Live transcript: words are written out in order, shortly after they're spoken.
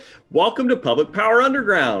Welcome to Public Power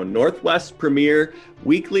Underground, Northwest's premier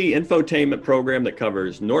weekly infotainment program that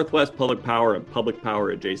covers Northwest public power and public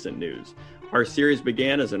power adjacent news. Our series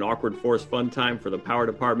began as an awkward forced fun time for the power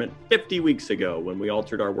department 50 weeks ago when we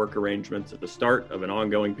altered our work arrangements at the start of an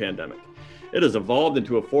ongoing pandemic. It has evolved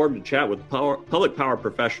into a forum to chat with public power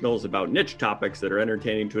professionals about niche topics that are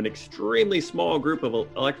entertaining to an extremely small group of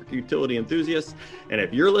electric utility enthusiasts. And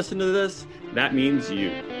if you're listening to this, that means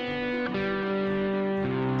you.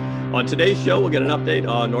 On today's show, we'll get an update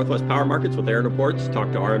on Northwest power markets with Aaron Reports, talk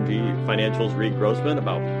to RMG Financial's Reed Grossman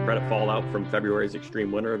about credit fallout from February's extreme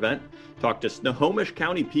winter event, talk to Snohomish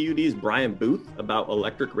County PUD's Brian Booth about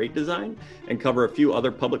electric rate design, and cover a few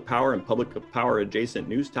other public power and public power adjacent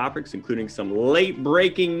news topics, including some late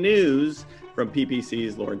breaking news from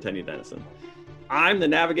PPC's Lauren Tenney Dennison. I'm the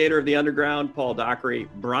navigator of the underground, Paul Dockery.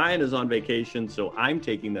 Brian is on vacation, so I'm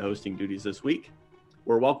taking the hosting duties this week.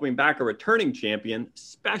 We're welcoming back a returning champion,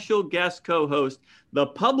 special guest co-host, the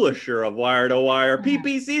publisher of Wire to Wire,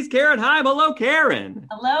 PPC's Karen Heim. Hello, Karen.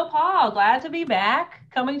 Hello, Paul. Glad to be back,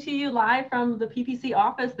 coming to you live from the PPC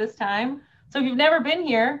office this time. So if you've never been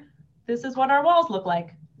here, this is what our walls look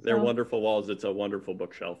like. They're wonderful walls. It's a wonderful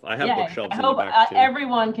bookshelf. I have bookshelves in the back, too.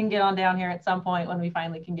 Everyone can get on down here at some point when we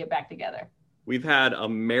finally can get back together. We've had a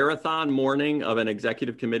marathon morning of an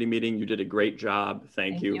executive committee meeting. You did a great job.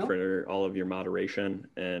 Thank you for all of your moderation.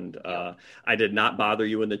 And I did not bother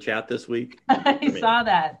you in the chat this week. I saw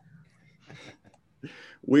that.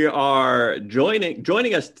 We are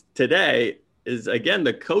joining us today is, again,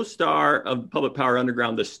 the co-star of Public Power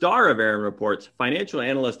Underground, the star of Aaron Reports, financial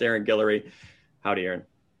analyst Aaron Guillory. Howdy, Aaron.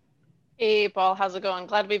 Hey, Paul. How's it going?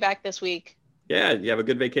 Glad to be back this week. Yeah. You have a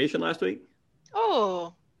good vacation last week?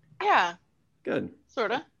 Oh, yeah. Good.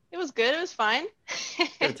 Sort of. It was good. It was fine.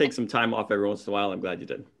 Gotta take some time off every once in a while. I'm glad you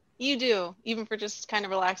did. You do, even for just kind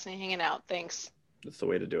of relaxing and hanging out. Thanks. That's the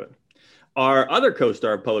way to do it. Our other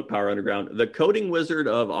co-star of Public Power Underground, the coding wizard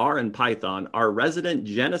of R and Python, our resident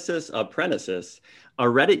Genesis apprentice, a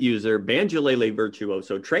Reddit user, Banjolele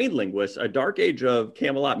virtuoso, trained linguist, a Dark Age of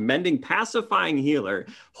Camelot mending pacifying healer,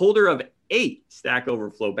 holder of 8 Stack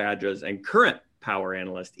Overflow badges, and current power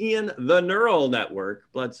analyst, Ian, the Neural Network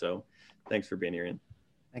Bledsoe. Thanks for being here, Ian.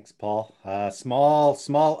 Thanks, Paul. Small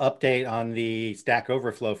update on the Stack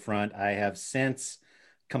Overflow front. I have since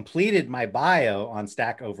completed my bio on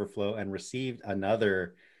Stack Overflow and received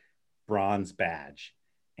another bronze badge.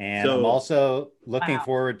 And I'm also looking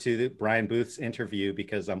forward to Brian Booth's interview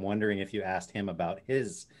because I'm wondering if you asked him about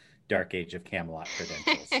his Dark Age of Camelot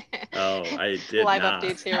credentials. Oh, I did Live not.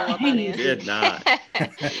 Updates here. Well, I did not.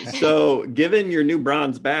 So, given your new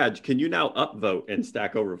bronze badge, can you now upvote in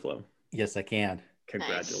Stack Overflow? Yes, I can.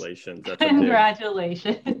 Congratulations. Nice.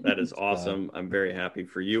 Congratulations. That is awesome. I'm very happy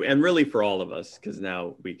for you and really for all of us because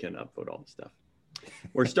now we can upvote all the stuff.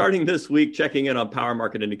 We're starting this week checking in on power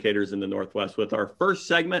market indicators in the Northwest with our first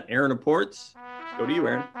segment, Aaron Reports. Go to you,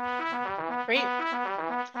 Aaron. Great.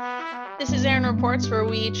 This is Aaron Reports, where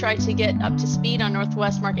we try to get up to speed on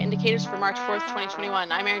Northwest market indicators for March 4th,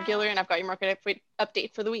 2021. I'm Aaron Guillory, and I've got your market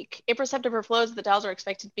update for the week. April September flows, the Dows are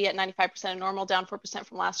expected to be at 95% of normal, down 4%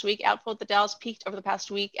 from last week. Outflow at the Dows peaked over the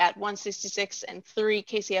past week at 166 and 3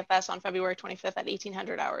 KCFS on February 25th at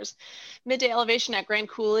 1800 hours. Midday elevation at Grand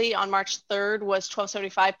Coulee on March 3rd was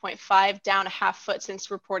 1275.5, down a half foot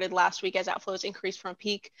since reported last week as outflows increased from a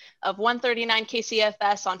peak of 139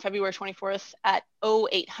 KCFS on February 24th at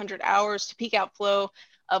 0800 hours to peak outflow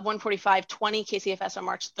of 145.20 KCFS on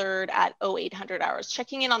March 3rd at 0800 hours.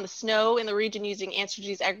 Checking in on the snow in the region using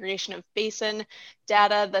Ansergy's aggregation of basin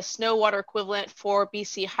data, the snow water equivalent for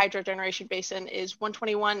BC Hydro Generation Basin is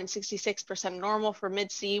 121 and 66% normal for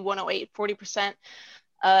Mid-C, 108, 40%.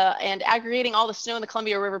 And aggregating all the snow in the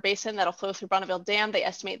Columbia River Basin that'll flow through Bonneville Dam, they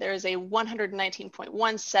estimate there is a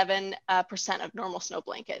 119.17% of normal snow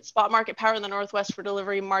blanket. Spot market power in the Northwest for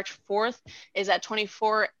delivery March 4th is at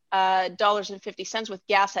 $24.50 with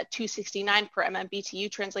gas at $2.69 per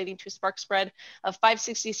MMBTU, translating to a spark spread of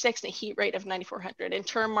 $5.66 and a heat rate of 9,400. In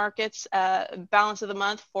term markets, balance of the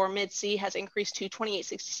month for Mid-C has increased to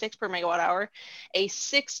 $28.66 per megawatt hour, a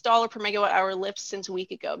 $6 per megawatt hour lift since a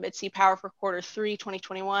week ago. Mid-C power for Q3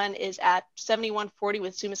 2021 is at $71.40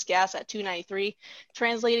 with Sumas gas at $2.93,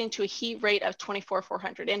 translating to a heat rate of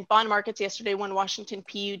 24,400. In bond markets yesterday, when Washington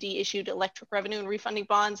PUD issued electric revenue and refunding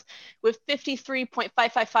bonds with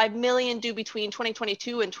 53.555 million due between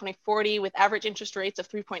 2022 and 2040, with average interest rates of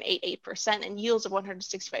 3.88% and yields of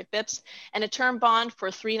 165 bips, and a term bond for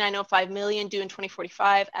 3.905 million due in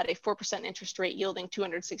 2045 at a 4% interest rate yielding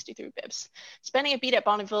 263 bips. Spending a beat at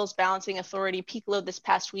Bonneville's balancing authority. Peak load this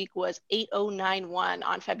past week was 8091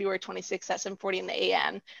 on February 26th at 7:40 in the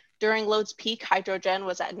AM. During load's peak, hydrogen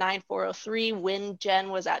was at 9,403, wind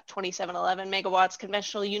gen was at 2,711 megawatts,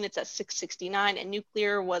 conventional units at 669, and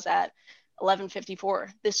nuclear was at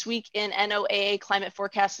 1154. This week in NOAA climate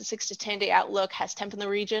forecast, the 6 to 10 day outlook has temp in the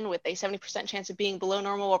region with a 70% chance of being below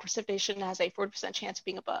normal, while precipitation has a 40% chance of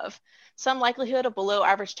being above. Some likelihood of below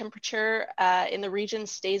average temperature in the region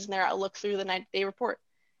stays in their outlook through the 90-day report.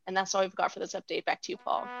 And that's all we've got for this update. Back to you,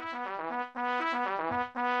 Paul.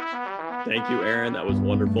 Thank you, Erin. That was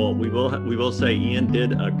wonderful. We will say Ian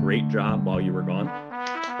did a great job while you were gone,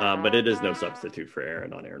 but it is no substitute for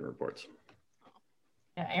Erin on Erin Reports.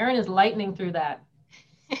 Yeah, Erin is lightning through that.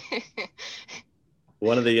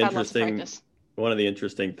 One of the interesting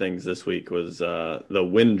things this week was the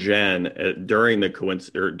wind gen during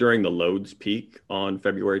the loads peak on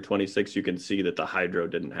February 26th. You can see that the hydro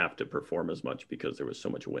didn't have to perform as much because there was so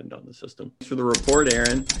much wind on the system. Thanks for the report,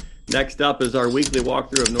 Erin. Next up is our weekly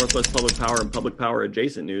walkthrough of Northwest Public Power and public power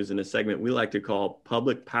adjacent news in a segment we like to call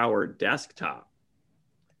Public Power Desktop.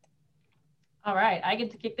 All right, I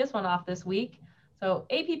get to kick this one off this week. So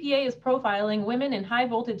APPA is profiling women in high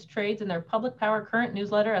voltage trades in their Public Power Current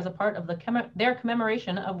newsletter as a part of their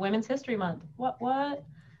commemoration of Women's History Month. What?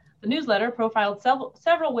 The newsletter profiled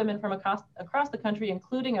several women from across the country,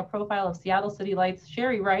 including a profile of Seattle City Lights'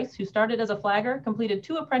 Sherry Rice, who started as a flagger, completed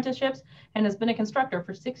 2 apprenticeships, and has been a constructor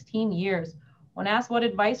for 16 years. When asked what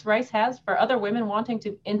advice Rice has for other women wanting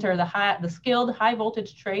to enter the skilled high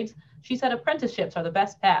voltage trades, she said apprenticeships are the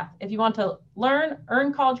best path. If you want to learn,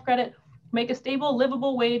 earn college credit, make a stable,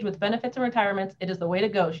 livable wage with benefits and retirements, it is the way to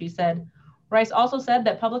go, she said. Rice also said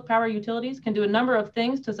that public power utilities can do a number of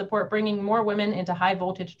things to support bringing more women into high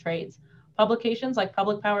voltage trades. Publications like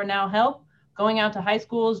Public Power Now help, going out to high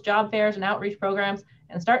schools, job fairs, and outreach programs,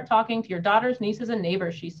 and start talking to your daughters, nieces, and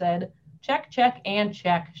neighbors, she said. Check, and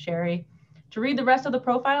check, Sherry. To read the rest of the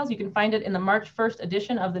profiles, you can find it in the March 1st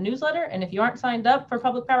edition of the newsletter, and if you aren't signed up for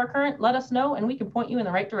Public Power Current, let us know and we can point you in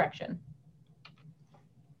the right direction.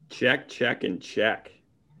 Check, and check.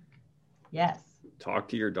 Yes. Talk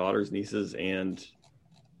to your daughters, nieces, and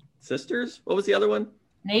sisters. What was the other one?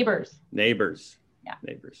 Neighbors. Yeah.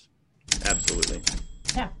 Neighbors. Absolutely.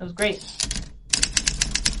 Yeah, that was great.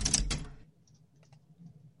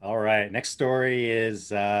 All right. Next story is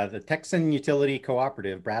the Texan utility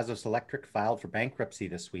cooperative Brazos Electric filed for bankruptcy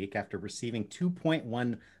this week after receiving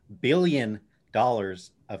 $2.1 billion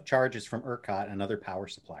of charges from ERCOT and other power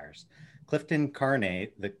suppliers. Clifton Carney,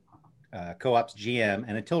 the co-op's GM,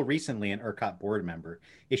 and until recently an ERCOT board member,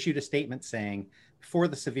 issued a statement saying, before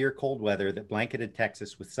the severe cold weather that blanketed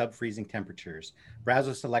Texas with sub-freezing temperatures,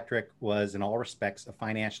 Brazos Electric was in all respects a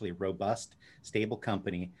financially robust, stable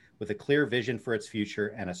company with a clear vision for its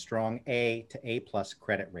future and a strong A to A+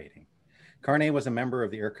 credit rating. Carney was a member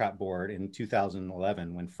of the ERCOT board in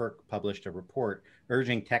 2011 when FERC published a report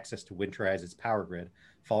urging Texas to winterize its power grid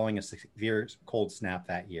following a severe cold snap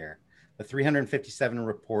that year. The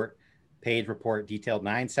 357-page report detailed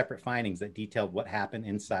 9 separate findings that detailed what happened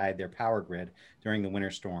inside their power grid during the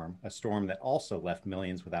winter storm, a storm that also left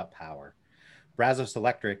millions without power. Brazos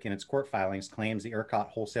Electric, in its court filings, claims the ERCOT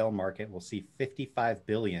wholesale market will see $55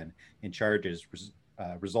 billion in charges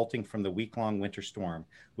resulting from the week-long winter storm,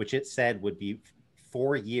 which it said would be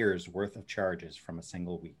 4 years' worth of charges from a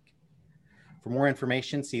single week. For more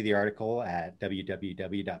information, see the article at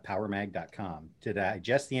www.powermag.com. To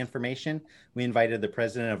digest the information, we invited the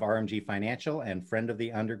president of RMG Financial and friend of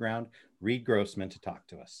the Underground, Reed Grossman, to talk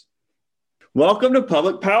to us. Welcome to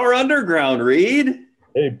Public Power Underground, Reed.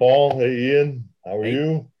 Hey, Paul. Hey, Ian. How are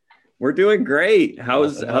you? We're doing great.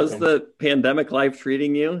 How's the pandemic life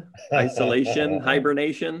treating you? Isolation,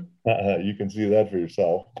 hibernation? You can see that for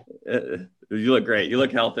yourself. You look great. You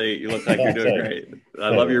look healthy. You look like you're doing great. I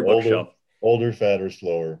love your bookshelf. Older, fatter,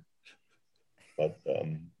 slower, but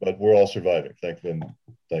we're all surviving. Thankfully,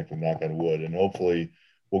 knock on wood, and hopefully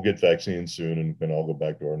we'll get vaccines soon and can all go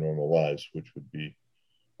back to our normal lives, which would be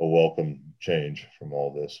a welcome change from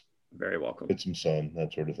all this. Very welcome. Get some sun,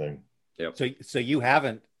 that sort of thing. Yep. So you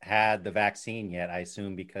haven't had the vaccine yet, I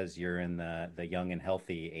assume, because you're in the young and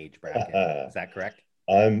healthy age bracket. Is that correct?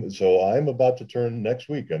 I'm about to turn next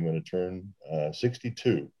week. I'm going to turn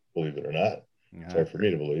 62. Believe it or not, it's hard for me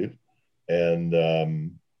to believe. And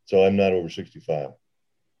so I'm not over 65.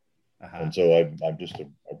 And so I'm just a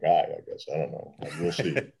guy, I guess. I don't know. We'll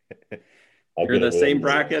see. You're in the same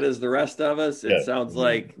bracket as the rest of us. It sounds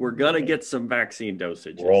like we're going to get some vaccine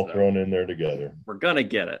dosages. We're all thrown in there together. We're going to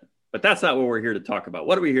get it. But that's not what we're here to talk about.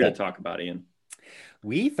 What are we here to talk about, Ian?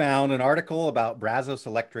 We found an article about Brazos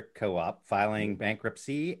Electric Co-op filing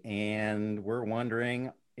bankruptcy, and we're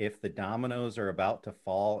wondering if the dominoes are about to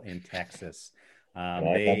fall in Texas. And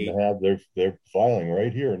I happen to have their filing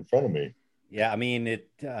right here in front of me. Yeah, I mean,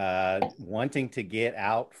 wanting to get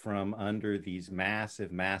out from under these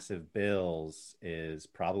massive, massive bills is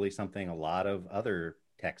probably something a lot of other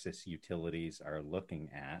Texas utilities are looking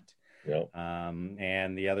at. Yeah.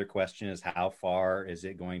 And the other question is, how far is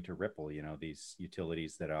it going to ripple? These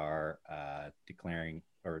utilities that are declaring,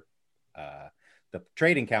 or the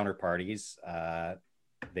trading counterparties,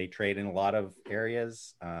 they trade in a lot of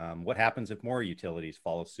areas. What happens if more utilities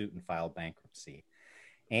follow suit and file bankruptcy?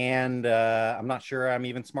 And I'm not sure I'm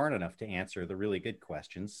even smart enough to answer the really good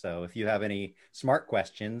questions. So if you have any smart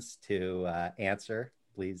questions to answer,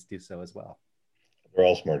 please do so as well. They're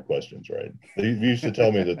all smart questions, right? You used to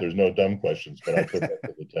tell me that there's no dumb questions, but I put that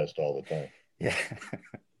to the test all the time. Yeah.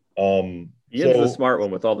 Ian's the smart one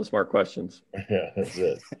with all the smart questions. Yeah, that's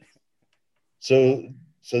it. So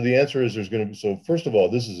the answer is so first of all,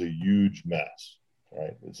 this is a huge mess,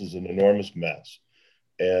 right? This is an enormous mess.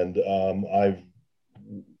 And I've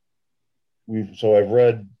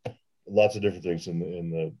read lots of different things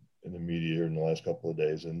in the media in the last couple of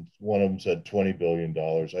days, and one of them said $20 billion.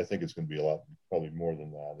 I think it's going to be a lot, probably more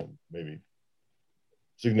than that, and maybe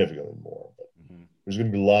significantly more. But there's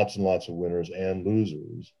going to be lots and lots of winners and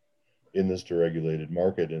losers in this deregulated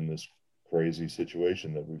market, in this crazy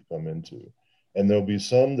situation that we've come into. And there'll be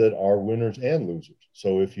some that are winners and losers.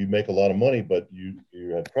 So if you make a lot of money, but you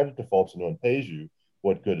have credit defaults and no one pays you,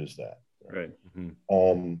 what good is that? Right.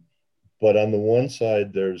 But on the one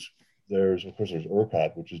side, there's of course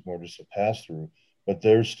ERCOT, which is more just a pass through, but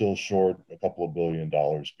they're still short a couple of $1 billion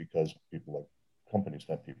because companies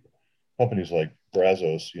like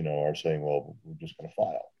Brazos, are saying, well, we're just going to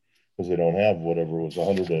file because they don't have whatever was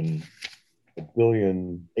 $108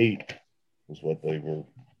 billion was what they were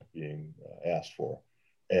being asked for.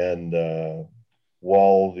 And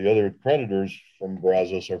while the other creditors from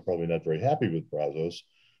Brazos are probably not very happy with Brazos,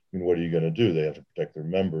 I mean, what are you going to do? They have to protect their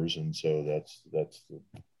members, and so that's the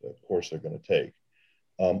course they're going to take.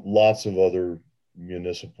 Lots of other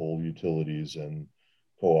municipal utilities and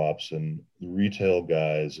co-ops and the retail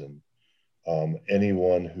guys and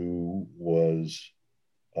anyone who was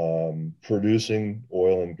producing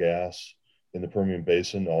oil and gas in the Permian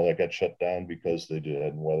Basin, all that got shut down because they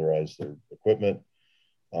hadn't weatherized their equipment.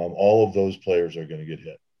 All of those players are going to get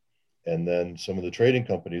hit. And then some of the trading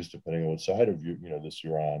companies, depending on what side of this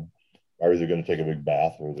you're on, are either going to take a big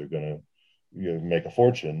bath or they're going to make a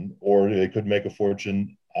fortune, or they could make a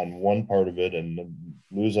fortune on one part of it and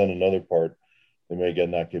lose on another part. They may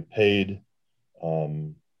not get paid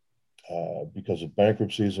because of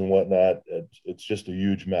bankruptcies and whatnot. It's just a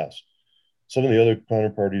huge mess. Some of the other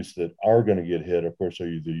counterparties that are going to get hit, of course, are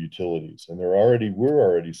the utilities, and we're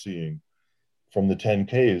already seeing from the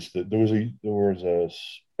 10Ks that there was a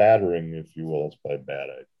spattering, if you will. It's probably bad,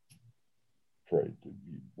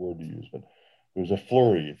 word to use, but there was a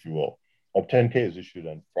flurry, if you will, of 10Ks issued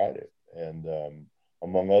on Friday, and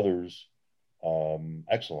among others,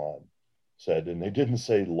 Exelon said, and they didn't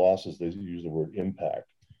say losses; they used the word impact,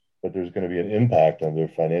 but there's going to be an impact on their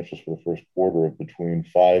financials for the first quarter of between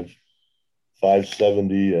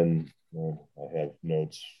 570 and I have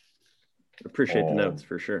notes. Appreciate the notes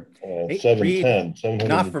for sure. 710.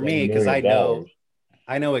 Not for me, because I know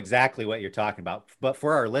exactly what you're talking about. But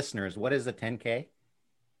for our listeners, what is a 10K?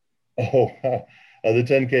 Oh, the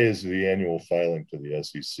 10K is the annual filing to the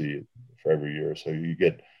SEC for every year. So you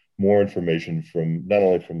get more information from not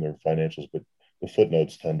only from their financials, but the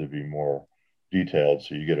footnotes tend to be more detailed.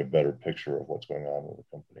 So you get a better picture of what's going on with the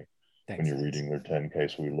company when you're reading their 10K.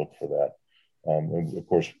 So we look for that. And of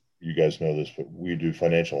course, you guys know this, but we do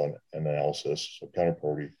financial analysis, so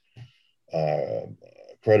counterparty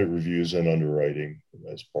credit reviews and underwriting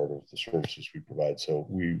as part of the services we provide. So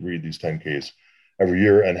we read these 10Ks every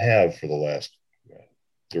year and have for the last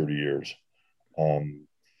 30 years,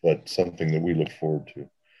 but something that we look forward to.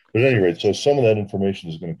 But at any rate, so some of that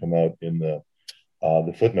information is going to come out in the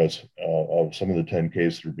footnotes of some of the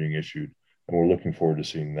 10Ks that are being issued, and we're looking forward to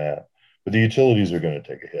seeing that. But the utilities are going to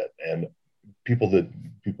take a hit, and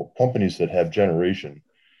companies that have generation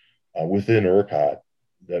within ERCOT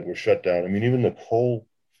that were shut down. I mean, even the coal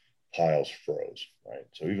piles froze, right?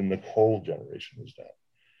 So even the coal generation was down.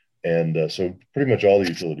 And so pretty much all the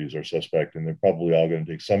utilities are suspect, and they're probably all going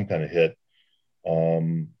to take some kind of hit.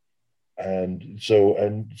 And so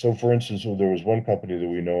for instance, there was one company that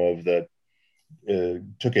we know of that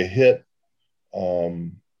took a hit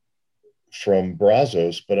from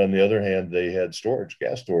Brazos, but on the other hand, they had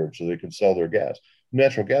gas storage, so they could sell their gas.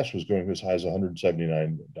 Natural gas was going as high as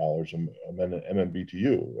 $179 a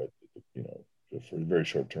MMBTU, for a very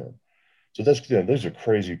short term. So those are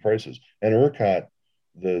crazy prices. And ERCOT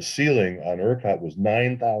the ceiling on ERCOT was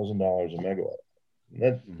 $9,000 a megawatt.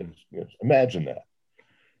 Imagine that.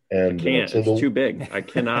 And I can't. So it's too big. I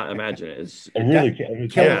cannot imagine it. I really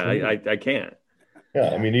can't. I can't.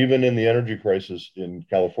 Yeah, I mean, even in the energy crisis in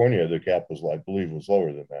California, the cap was, I believe, was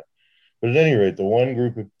lower than that. But at any rate, the one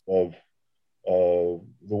group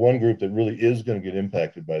that really is going to get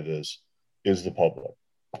impacted by this is the public.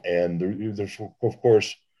 And there's, of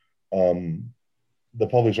course, the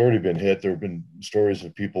public's already been hit. There have been stories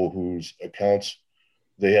of people whose accounts,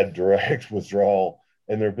 they had direct withdrawal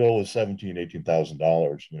and their bill was $17,000,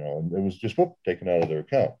 $18,000, and it was just taken out of their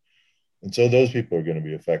account. And so those people are going to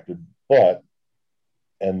be affected. But,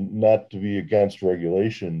 and not to be against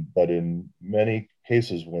regulation, but in many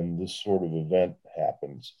cases when this sort of event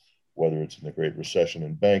happens, whether it's in the Great Recession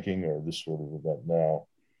in banking or this sort of event now,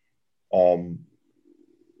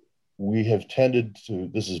 we have tended to,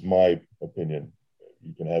 this is my opinion,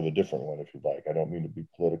 you can have a different one if you'd like, I don't mean to be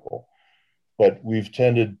political, but we've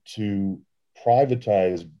tended to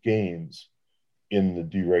privatize gains in the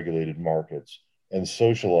deregulated markets and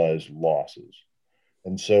socialize losses.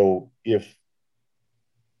 And so if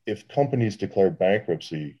companies declare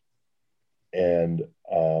bankruptcy, and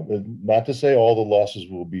not to say all the losses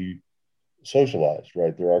will be socialized,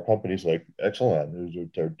 right? There are companies like Exelon who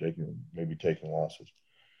are taking losses.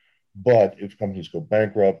 But if companies go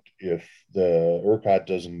bankrupt, if the ERCOT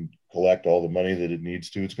doesn't collect all the money that it needs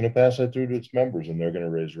to, it's going to pass that through to its members, and they're going to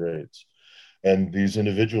raise rates. And these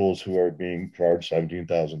individuals who are being charged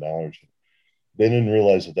 $17,000, they didn't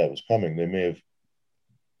realize that was coming. It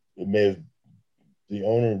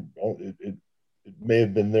may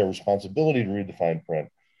have been their responsibility to read the fine print,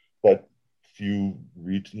 but few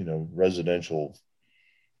residential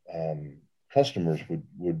customers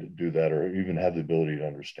would do that or even have the ability to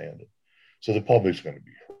understand it. So the public's going to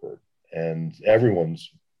be hurt, and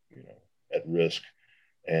everyone's at risk,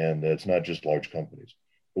 and it's not just large companies.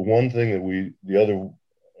 Another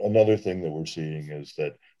thing that we're seeing is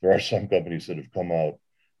that there are some companies that have come out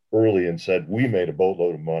early and said, we made a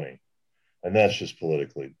boatload of money. And that's just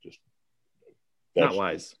politically not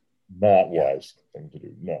wise. Not wise thing to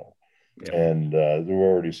do. No. Yeah. And we're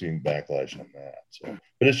already seeing backlash on that. So,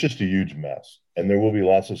 but it's just a huge mess, and there will be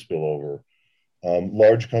lots of spillover.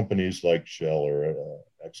 Large companies like Shell or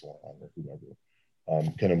Exelon or whoever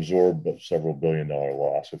can absorb a several billion-dollar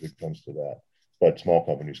loss if it comes to that, but small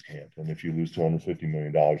companies can't. And if you lose $250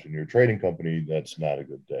 million in your trading company, that's not a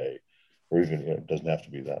good day, or even it doesn't have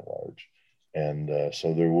to be that large. And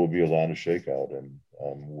so there will be a lot of shakeout, and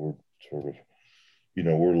we're sort of,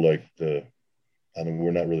 we're like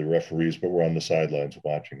we're not really referees, but we're on the sidelines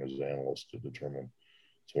watching as analysts to determine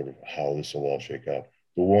sort of how this will all shake out.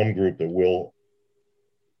 The one group that will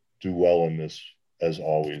do well in this, as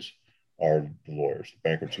always, are the lawyers. The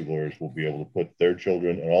bankruptcy lawyers will be able to put their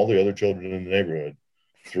children and all the other children in the neighborhood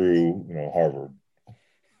through, Harvard.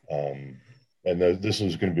 And this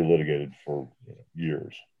is going to be litigated for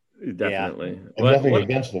years. Definitely. Yeah. And nothing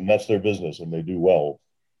against them. That's their business, and they do well.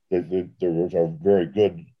 They are very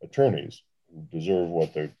good attorneys who deserve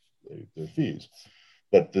what their fees.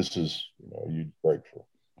 But this is, a huge break for.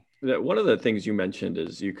 One of the things you mentioned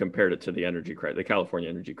is you compared it to the California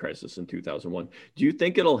energy crisis in 2001. Do you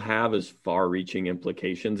think it'll have as far-reaching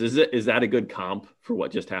implications? Is that a good comp for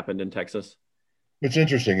what just happened in Texas? It's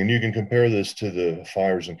interesting, and you can compare this to the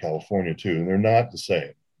fires in California too, and they're not the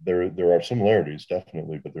same. There are similarities,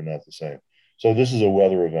 definitely, but they're not the same. So this is a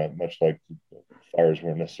weather event, much like fires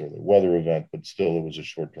weren't necessarily a weather event, but still it was a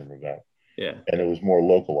short-term event. Yeah. And it was more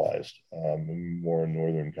localized, more in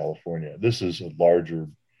Northern California. This is a larger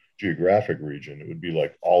geographic region. It would be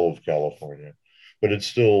like all of California, but it's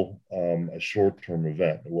still a short-term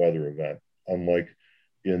event, a weather event. Unlike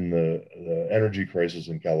in the energy crisis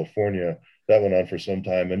in California, that went on for some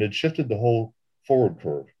time, and it shifted the whole forward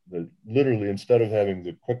curve. That literally, instead of having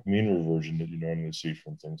the quick mean reversion that you normally see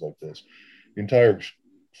from things like this, the entire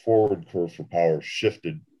forward curve for power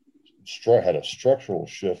had a structural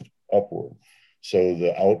shift upward. So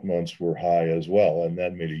the out months were high as well, and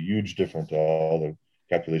that made a huge difference to all the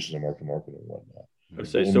calculations of market and whatnot.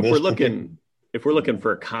 So if we're looking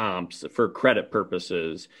for comps for credit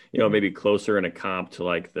purposes, maybe closer in a comp to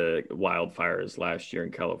like the wildfires last year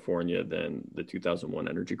in California than the 2001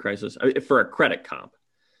 energy crisis, for a credit comp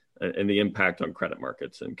and the impact on credit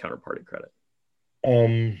markets and counterparty credit.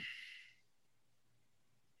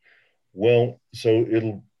 Well, so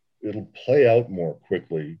it'll play out more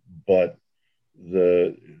quickly, but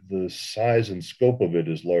the size and scope of it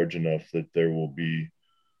is large enough that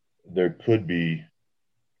there could be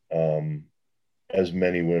as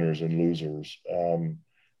many winners and losers.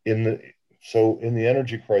 In the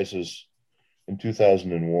energy crisis in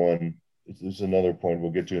 2001, this is another point we'll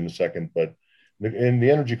get to in a second, but in the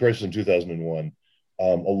energy crisis in 2001, a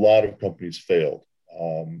lot of companies failed.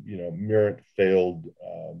 Mirant failed,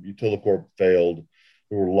 Utilicorp failed.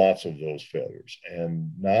 There were lots of those failures.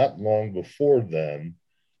 And not long before then,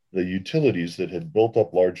 the utilities that had built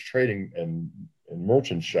up large trading and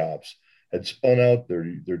merchant shops had spun out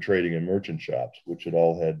their trading and merchant shops, which had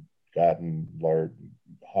all had gotten large,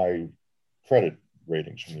 high credit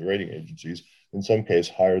ratings from the rating agencies, in some case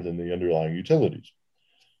higher than the underlying utilities.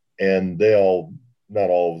 And they all, not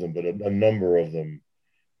all of them, but a number of them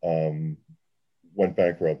went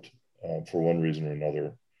bankrupt for one reason or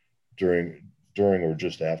another during or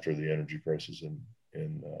just after the energy crisis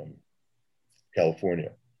in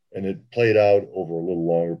California. And it played out over a little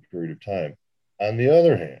longer period of time. On the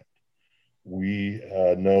other hand, we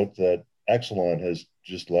note that Exelon has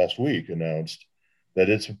just last week announced that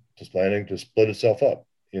it's planning to split itself up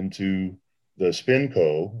into the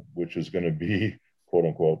SpinCo, which is going to be, quote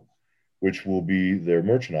unquote, which will be their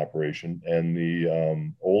merchant operation, and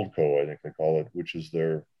the old co, I think they call it, which is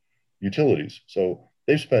their utilities. So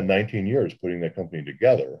they've spent 19 years putting that company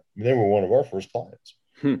together. I mean, they were one of our first clients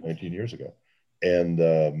 19 years ago. And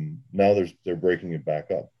now they're breaking it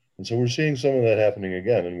back up. And so we're seeing some of that happening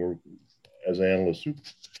again. And we're, as analysts,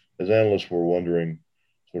 we're wondering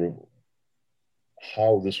sort of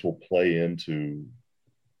how this will play into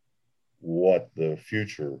what the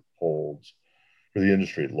future holds for the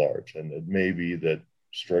industry at large. And it may be that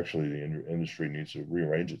structurally the industry needs to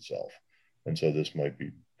rearrange itself. And so this might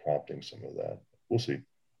be prompting some of that. We'll see.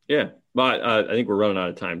 Yeah, but I think we're running out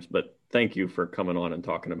of time, but thank you for coming on and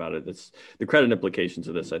talking about it. The credit implications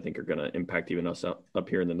of this, I think, are going to impact even us up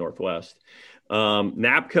here in the Northwest.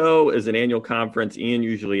 NAPCO is an annual conference Ian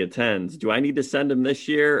usually attends. Do I need to send him this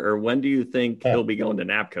year, or when do you think he'll be going to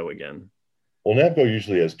NAPCO again? Well, NAPCO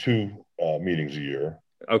usually has 2 meetings a year.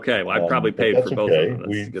 Okay, well, I probably paid for both of them.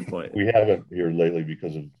 That's a good point. We haven't here lately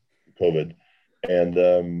because of COVID. And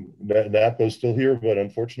NAPCO is still here, but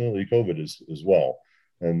unfortunately COVID is as well.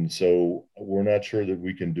 And so we're not sure that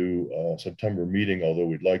we can do a September meeting, although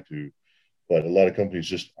we'd like to, but a lot of companies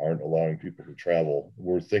just aren't allowing people to travel.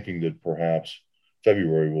 We're thinking that perhaps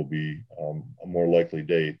February will be a more likely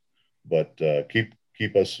date, but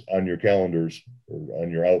keep us on your calendars or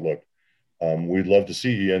on your Outlook. We'd love to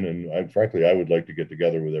see Ian, and frankly, I would like to get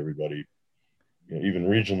together with everybody, even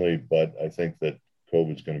regionally, but I think that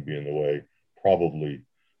COVID's going to be in the way probably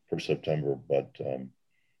for September, but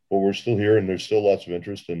we're still here and there's still lots of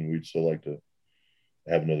interest, and we'd still like to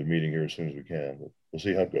have another meeting here as soon as we can. But we'll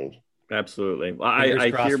see how it goes. Absolutely. Well,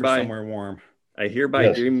 I hereby somewhere warm. I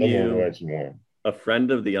hereby deem you a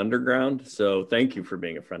friend of the underground. So thank you for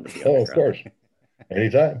being a friend of the underground. Of course.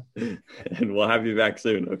 Anytime. And we'll have you back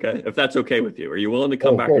soon. Okay. If that's okay with you. Are you willing to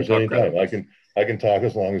come back? Of course, and talk anytime. I can talk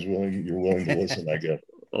as long as you're willing to listen, I guess.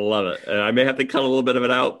 I love it. And I may have to cut a little bit of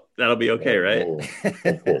it out. That'll be okay, right?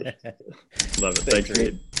 Of course. Love it. Thanks,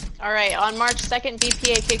 Reed. All right. On March 2nd,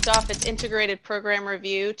 BPA kicked off its Integrated Program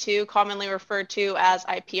Review 2, commonly referred to as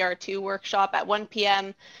IPR2 workshop at 1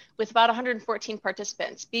 p.m. with about 114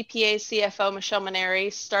 participants. BPA CFO Michelle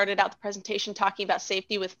Maneri started out the presentation talking about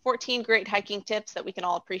safety with 14 great hiking tips that we can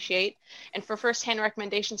all appreciate. And for firsthand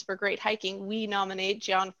recommendations for great hiking, we nominate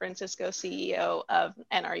John Francisco, CEO of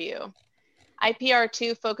NRU.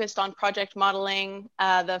 IPR2 focused on project modeling,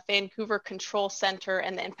 the Vancouver Control Center,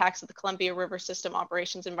 and the impacts of the Columbia River System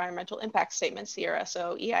Operations Environmental Impact Statement,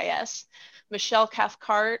 CRSO EIS. Michelle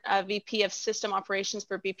Cathcart, VP of System Operations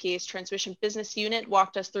for BPA's Transmission Business Unit,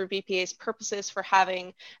 walked us through BPA's purposes for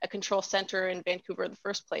having a control center in Vancouver in the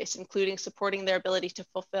first place, including supporting their ability to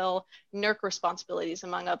fulfill NERC responsibilities,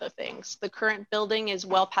 among other things. The current building is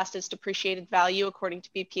well past its depreciated value, according to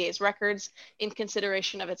BPA's records, in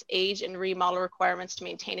consideration of its age and remodel requirements to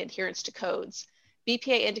maintain adherence to codes.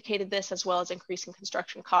 BPA indicated this, as well as increasing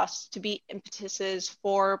construction costs, to be impetuses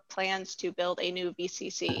for plans to build a new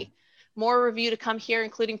VCC. More review to come here,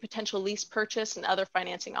 including potential lease purchase and other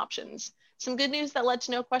financing options. Some good news that led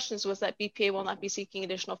to no questions was that BPA will not be seeking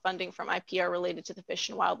additional funding from IPR related to the Fish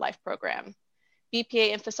and Wildlife Program.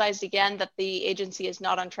 BPA emphasized again that the agency is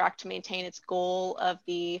not on track to maintain its goal of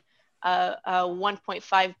the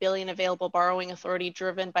 $1.5 billion available borrowing authority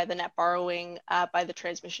driven by the net borrowing by the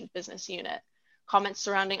Transmission Business Unit. Comments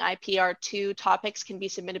surrounding IPR2 topics can be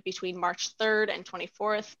submitted between March 3rd and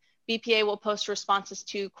 24th. BPA will post responses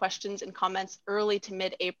to questions and comments early to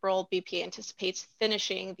mid-April. BPA anticipates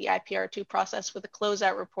finishing the IPR2 process with a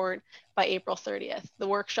closeout report by April 30th. The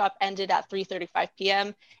workshop ended at 3:35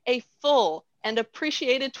 p.m., a full and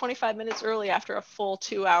appreciated 25 minutes early after a full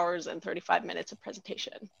 2 hours and 35 minutes of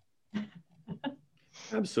presentation.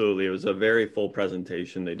 Absolutely. It was a very full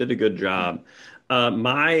presentation. They did a good job.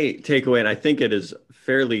 My takeaway, and I think it is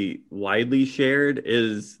fairly widely shared,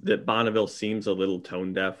 is that Bonneville seems a little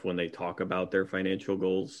tone deaf when they talk about their financial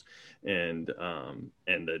goals and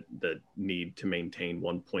the need to maintain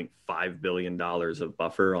 $1.5 billion of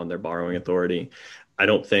buffer on their borrowing authority. I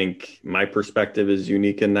don't think my perspective is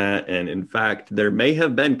unique in that. And in fact, there may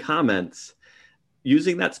have been comments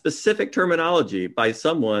using that specific terminology by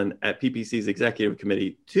someone at PPC's executive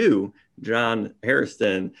committee to John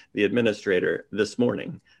Hairston, the administrator, this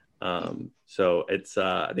morning. So it's,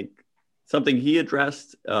 I think, something he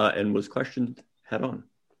addressed and was questioned head on.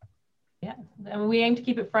 Yeah, and we aim to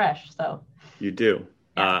keep it fresh. So you do.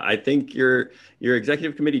 Yeah. I think your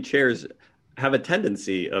executive committee chairs have a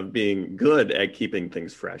tendency of being good at keeping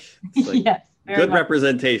things fresh. It's like yes, good much.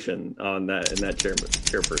 Representation on that in that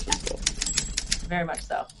chairperson's role. Very much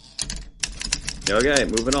so. Okay,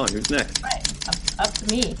 moving on. Who's next? All right, up to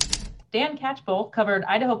me. Dan Catchpole covered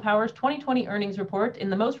Idaho Power's 2020 earnings report in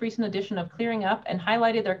the most recent edition of Clearing Up and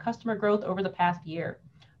highlighted their customer growth over the past year.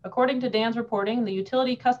 According to Dan's reporting, the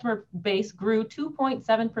utility customer base grew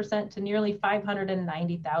 2.7% to nearly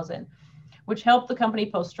 590,000, which helped the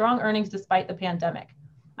company post strong earnings despite the pandemic.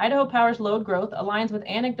 Idaho Power's load growth aligns with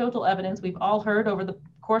anecdotal evidence we've all heard over the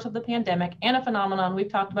course of the pandemic and a phenomenon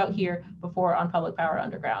we've talked about here before on Public Power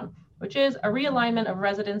Underground, which is a realignment of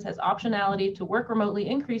residents as optionality to work remotely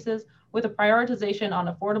increases with a prioritization on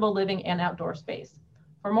affordable living and outdoor space.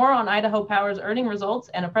 For more on Idaho Power's earning results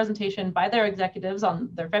and a presentation by their executives on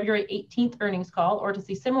their February 18th earnings call, or to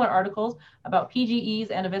see similar articles about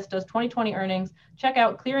PGE's and Avista's 2020 earnings, check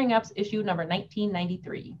out Clearing Up's issue number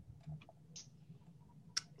 1993.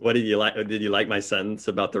 What did you like? Did you like my sentence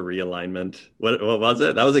about the realignment? What was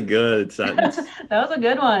it? That was a good sentence. That was a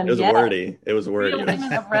good one. It was wordy. It was wordy.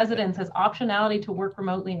 Realignment of residents as optionality to work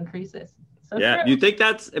remotely increases. So yeah. true. Do you think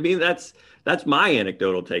that's my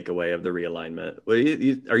anecdotal takeaway of the realignment?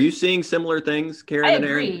 Are you seeing similar things, Karen and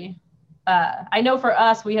Aaron? I agree. I know for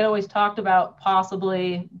us, we had always talked about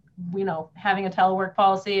possibly, having a telework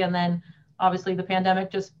policy, and then obviously the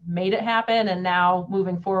pandemic just made it happen. And now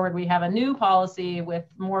moving forward, we have a new policy with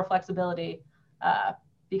more flexibility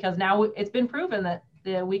because now it's been proven that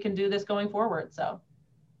we can do this going forward. So.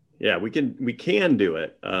 Yeah, we can do it. We can do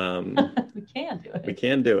it. We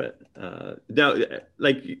can do it. Now,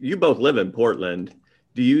 like you both live in Portland.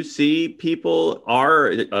 Do you see people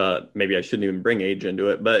maybe I shouldn't even bring age into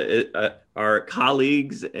it, but are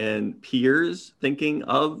colleagues and peers thinking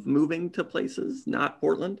of moving to places not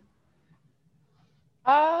Portland?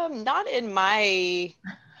 Not in my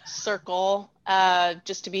circle,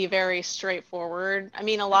 just to be very straightforward. I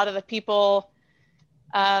mean, a lot of the people,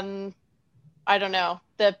 I don't know.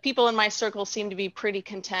 The people in my circle seem to be pretty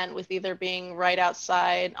content with either being right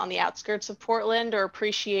outside on the outskirts of Portland or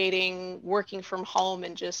appreciating working from home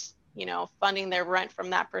and just, funding their rent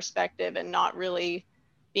from that perspective and not really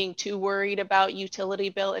being too worried about utility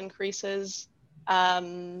bill increases.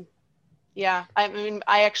 Yeah, I mean,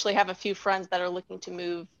 I actually have a few friends that are looking to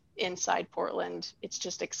move inside Portland. It's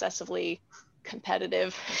just excessively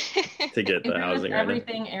competitive to get the housing.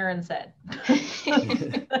 Everything Aaron said. That's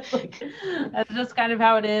just kind of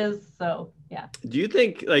how it is. So yeah. Do you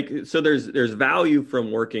think there's value from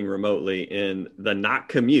working remotely in the not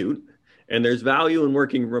commute, and there's value in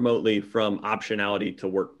working remotely from optionality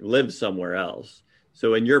to live somewhere else?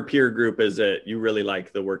 So in your peer group, is it you really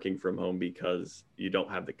like the working from home because you don't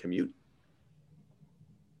have the commute?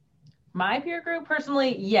 My peer group,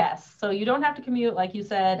 personally, yes. So you don't have to commute, like you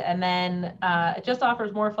said, and then it just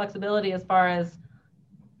offers more flexibility as far as,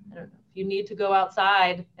 I don't know, if you need to go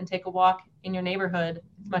outside and take a walk in your neighborhood,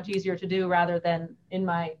 it's much easier to do rather than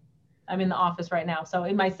I'm in the office right now, so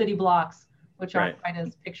in my city blocks, which aren't quite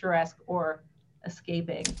as picturesque or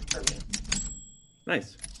escaping for me.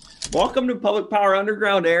 Nice. Welcome to Public Power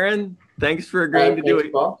Underground, Aaron. Thanks for agreeing to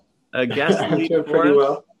do a guest lead for us.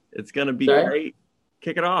 Well. It's going to be great.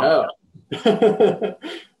 Kick it off.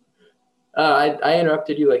 I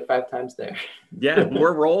interrupted you like 5 times there. Yeah,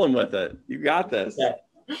 we're rolling with it. You got this. Yeah.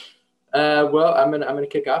 Well, I'm gonna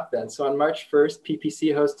kick off then. So on March 1st,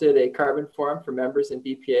 PPC hosted a carbon forum for members in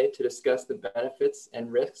BPA to discuss the benefits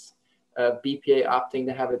and risks of BPA opting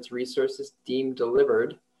to have its resources deemed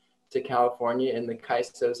delivered to California in the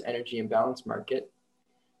CAISO's Energy Imbalance Market.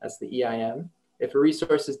 That's the EIM. If a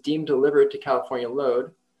resource is deemed delivered to California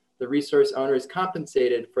load, the resource owner is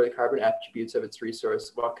compensated for the carbon attributes of its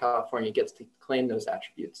resource, while California gets to claim those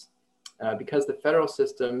attributes. Because the federal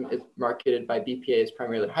system is marketed by BPA as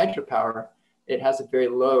primarily hydropower, it has a very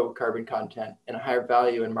low carbon content and a higher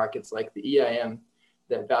value in markets like the EIM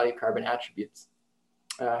that value carbon attributes.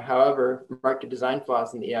 However, market design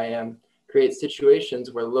flaws in the EIM create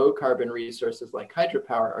situations where low carbon resources like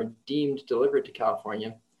hydropower are deemed delivered to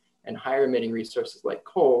California, and higher emitting resources like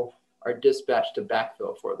coal are dispatched to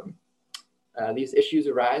backfill for them. These issues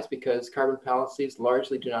arise because carbon policies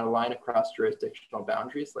largely do not align across jurisdictional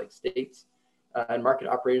boundaries like states, and market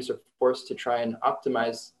operators are forced to try and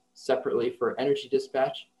optimize separately for energy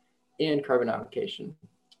dispatch and carbon allocation.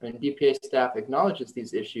 And BPA staff acknowledges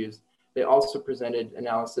these issues. They also presented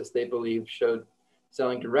analysis they believe showed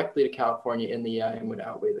selling directly to California in the EIM would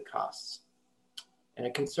outweigh the costs. And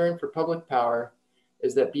a concern for public power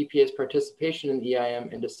is that BPA's participation in the EIM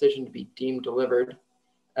and decision to be deemed delivered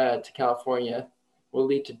to California will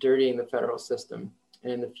lead to dirtying the federal system.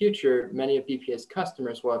 And in the future, many of BPA's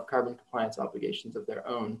customers will have carbon compliance obligations of their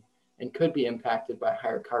own and could be impacted by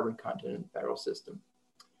higher carbon content in the federal system.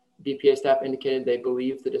 BPA staff indicated they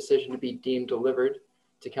believe the decision to be deemed delivered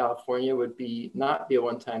to California would not be a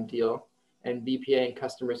one-time deal, and BPA and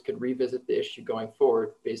customers could revisit the issue going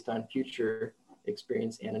forward based on future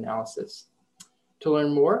experience and analysis. To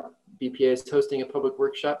learn more, BPA is hosting a public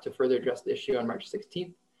workshop to further address the issue on March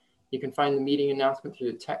 16th. You can find the meeting announcement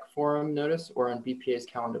through the Tech Forum notice or on BPA's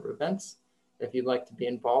calendar of events. If you'd like to be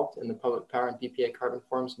involved in the public power and BPA carbon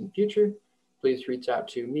forums in the future, please reach out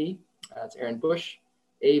to me. It's Aaron Bush,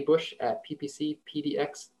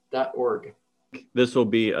 abush@ppcpdx.org. This will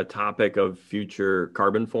be a topic of future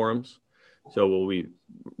carbon forums. So will we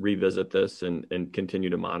revisit this and continue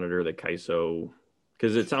to monitor the CAISO?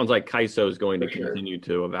 Because it sounds like CAISO is going to continue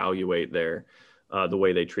to evaluate their the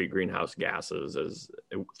way they treat greenhouse gases as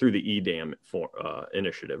through the EDAM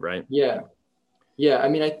initiative, right? Yeah. I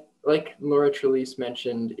mean, like Laura Trelease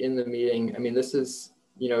mentioned in the meeting, I mean, this is,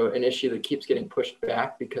 an issue that keeps getting pushed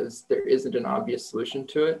back because there isn't an obvious solution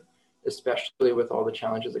to it, especially with all the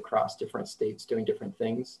challenges across different states doing different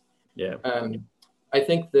things. Yeah. I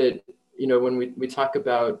think that, when we talk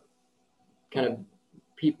about kind of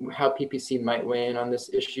how PPC might weigh in on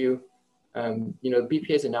this issue,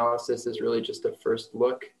 BPA's analysis is really just a first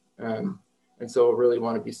look. And so we'll really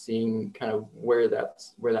want to be seeing kind of where that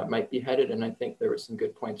might be headed. And I think there were some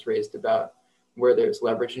good points raised about where there's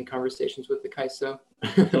leverage in conversations with the CAISO.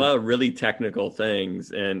 A lot of really technical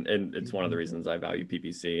things. And it's one of the reasons I value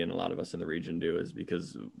PPC, and a lot of us in the region do, is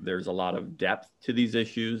because there's a lot of depth to these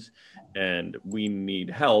issues, and we need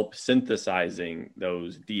help synthesizing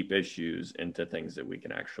those deep issues into things that we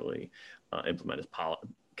can actually implement as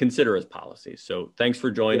consider as policies. So thanks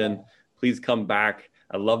for joining. Yeah. Please come back.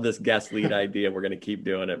 I love this guest lead idea. We're going to keep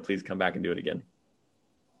doing it. Please come back and do it again.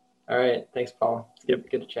 All right. Thanks, Paul. Good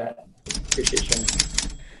to chat. Appreciate you.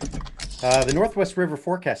 The Northwest River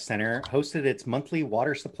Forecast Center hosted its monthly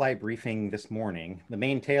water supply briefing this morning, the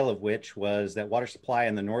main tale of which was that water supply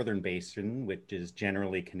in the northern basin, which is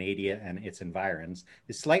generally Canada and its environs,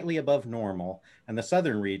 is slightly above normal, and the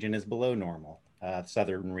southern region is below normal.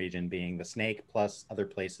 Southern region being the Snake plus other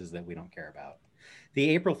places that we don't care about. The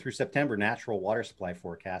April through September natural water supply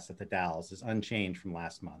forecast at the Dalles is unchanged from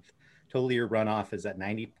last month. Total year runoff is at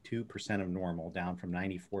 92% of normal, down from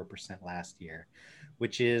 94% last year,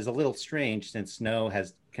 which is a little strange since snow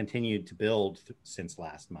has continued to build since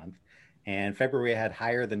last month, and February had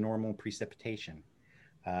higher than normal precipitation.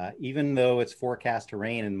 Even though it's forecast to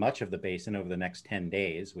rain in much of the basin over the next 10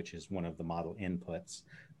 days, which is one of the model inputs,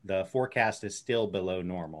 the forecast is still below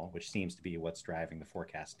normal, which seems to be what's driving the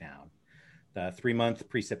forecast down. The 3-month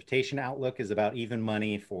precipitation outlook is about even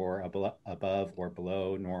money for above or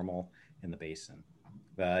below normal in the basin.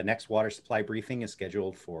 The next water supply briefing is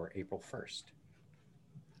scheduled for April 1st.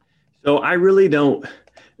 So I really don't,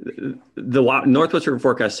 the Northwest River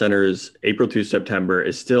Forecast Center's April to September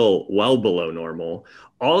is still well below normal.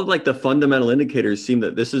 All of the fundamental indicators seem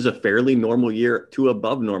that this is a fairly normal year to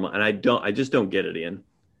above normal. And I just don't get it, Ian.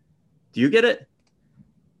 Do you get it?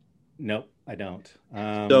 Nope, I don't.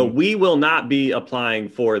 So we will not be applying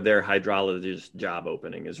for their hydrologist job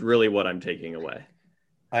opening is really what I'm taking away.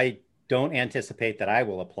 I don't anticipate that I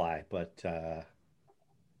will apply, but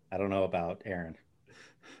I don't know about Aaron.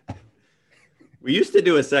 We used to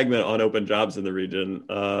do a segment on open jobs in the region.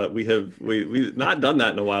 We've not done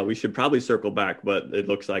that in a while. We should probably circle back, but it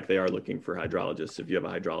looks like they are looking for hydrologists. If you have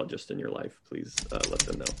a hydrologist in your life, please let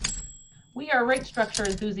them know. We are rate structure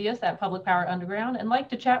enthusiasts at Public Power Underground and like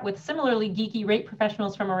to chat with similarly geeky rate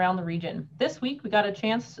professionals from around the region. This week, we got a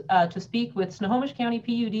chance to speak with Snohomish County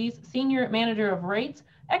PUD's Senior Manager of Rates,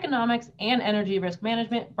 Economics, and Energy Risk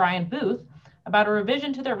Management, Brian Booth, about a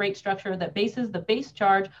revision to their rate structure that bases the base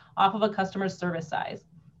charge off of a customer's service size.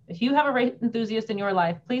 If you have a rate enthusiast in your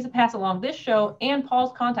life, please pass along this show and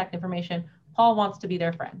Paul's contact information. Paul wants to be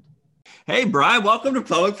their friend. Hey, Brian, welcome to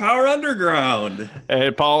Public Power Underground.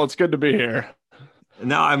 Hey, Paul, it's good to be here.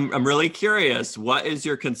 Now, I'm really curious. What is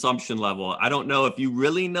your consumption level? I don't know if you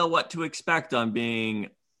really know what to expect on being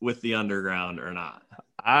with the Underground or not.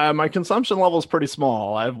 My consumption level is pretty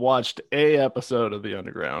small. I've watched a episode of the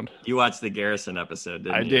Underground. You watched the Garrison episode,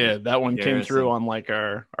 didn't you? I did. That one Garrison. came through on like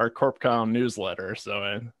our CorpCom newsletter.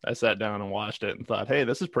 So I sat down and watched it and thought, hey,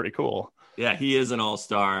 this is pretty cool. Yeah, he is an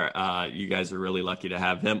all-star. You guys are really lucky to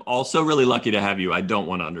have him. Also really lucky to have you. I don't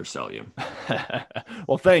want to undersell you.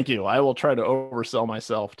 Well, thank you. I will try to oversell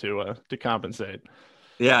myself to compensate.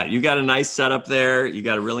 Yeah, you got a nice setup there. You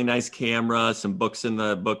got a really nice camera, some books in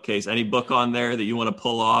the bookcase. Any book on there that you want to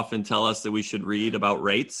pull off and tell us that we should read about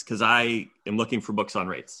rates? Because I am looking for books on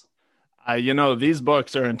rates. These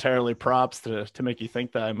books are entirely props to make you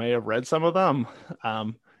think that I may have read some of them.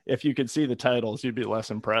 If you could see the titles, you'd be less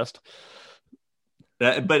impressed.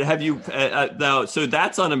 But have you, though? So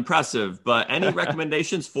that's unimpressive. But any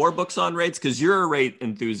recommendations for books on rates? Because you're a rate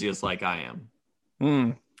enthusiast like I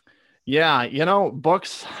am. Yeah,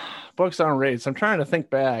 books on rates. I'm trying to think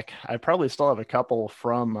back. I probably still have a couple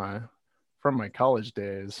from my college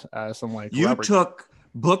days. Some like took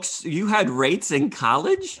books. You had rates in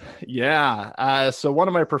college? Yeah. So one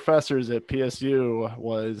of my professors at PSU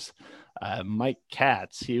was Mike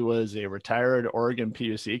Katz. He was a retired Oregon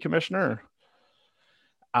PUC commissioner.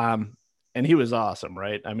 And he was awesome,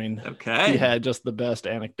 right? I mean, okay. He had just the best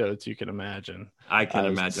anecdotes you can imagine. I can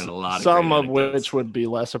imagine a lot of some of which would be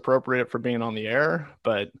less appropriate for being on the air,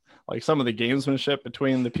 but like some of the gamesmanship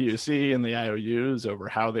between the PUC and the IOUs over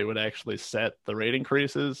how they would actually set the rate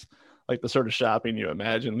increases, like the sort of shopping you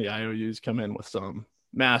imagine. The IOUs come in with some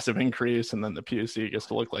massive increase, and then the PUC gets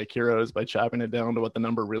to look like heroes by chopping it down to what the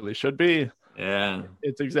number really should be. Yeah,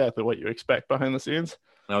 it's exactly what you expect behind the scenes.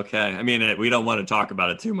 Okay. I mean, we don't want to talk about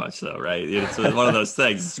it too much, though, right? It's one of those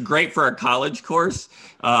things. It's great for a college course.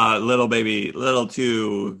 Little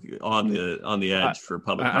too on the edge for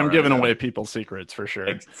public. I'm giving away people's secrets for sure.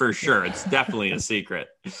 For sure. It's definitely a secret.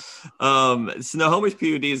 Snohomish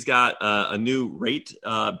PUD's got a new rate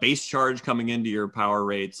base charge coming into your power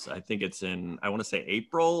rates. I think it's in, I want to say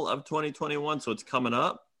April of 2021. So it's coming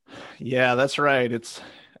up. Yeah, that's right.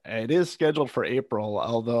 It is scheduled for April,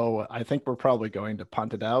 although I think we're probably going to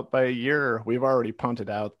punt it out by a year. We've already punted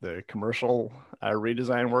out the commercial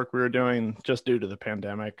redesign work we were doing just due to the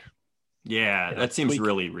pandemic. Yeah, that seems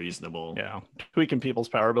really reasonable. Yeah, tweaking people's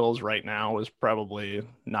power bills right now is probably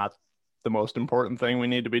not the most important thing we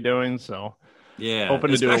need to be doing. So yeah, hoping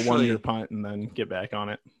to do a 1-year punt and then get back on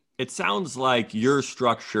it. It sounds like your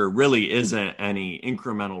structure really isn't any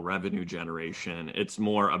incremental revenue generation. It's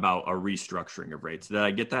more about a restructuring of rates. Did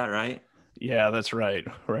I get that right? Yeah, that's right.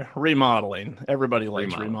 Remodeling. Everybody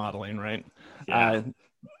likes remodeling, right? Yeah.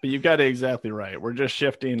 But you've got it exactly right. We're just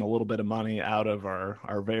shifting a little bit of money out of our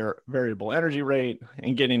variable energy rate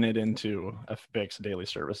and getting it into a fixed daily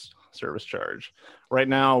service charge. Right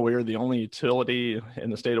now, we're the only utility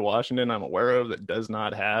in the state of Washington I'm aware of that does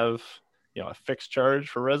not have a fixed charge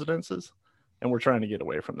for residences, and we're trying to get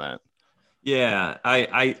away from that. Yeah,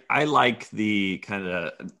 I like the kind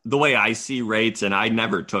of the way I see rates, and I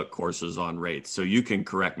never took courses on rates, so you can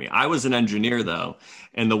correct me. I was an engineer though,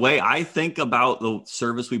 and the way I think about the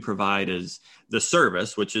service we provide is the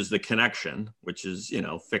service, which is the connection, which is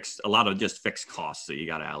fixed, a lot of just fixed costs that you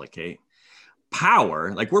got to allocate.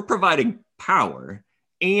 Power, like we're providing power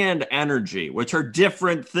and energy, which are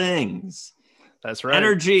different things. That's right.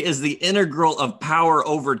 Energy is the integral of power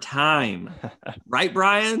over time. Right,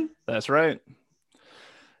 Brian? That's right.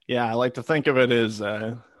 Yeah, I like to think of it as,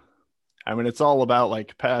 it's all about like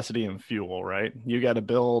capacity and fuel, right? You got to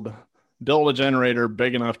build a generator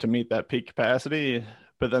big enough to meet that peak capacity,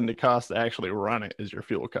 but then the cost to actually run it is your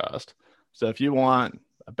fuel cost. So if you want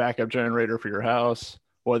a backup generator for your house,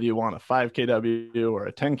 whether you want a 5 kW or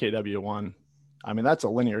a 10 kW one, that's a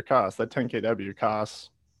linear cost. That 10 kW costs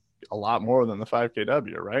a lot more than the 5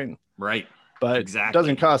 kW, right? Right. But exactly. It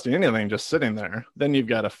doesn't cost you anything just sitting there. Then you've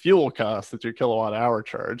got a fuel cost that's your kilowatt hour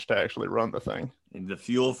charge to actually run the thing. And the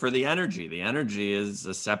fuel for the energy. The energy is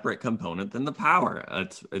a separate component than the power.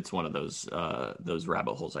 It's one of those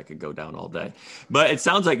rabbit holes I could go down all day. But it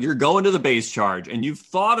sounds like you're going to the base charge and you've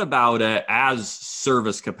thought about it as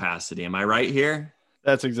service capacity. Am I right here?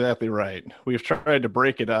 That's exactly right. We've tried to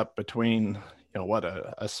break it up between what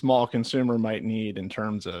a small consumer might need in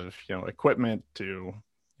terms of equipment to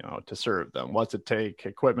serve them. What's it take?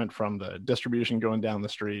 Equipment from the distribution going down the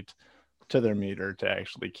street to their meter to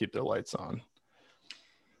actually keep their lights on.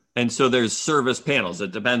 And so there's service panels.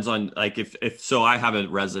 It depends on like if I have a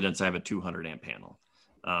residence, I have a 200 amp panel.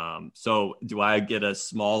 So do I get a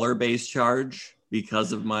smaller base charge?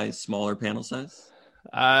 because of my smaller panel size?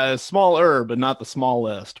 Smaller, but not the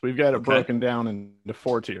smallest. We've got it Okay. broken down into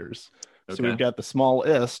 4 tiers. So Okay. we've got the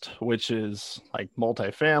smallest, which is like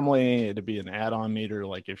multifamily. It'd be an add-on meter,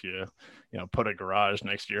 like if you put a garage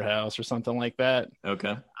next to your house or something like that.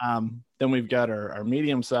 Okay. Then we've got our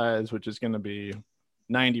medium size, which is going to be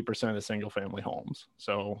 90% of single family homes.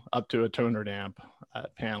 So up to a 200 amp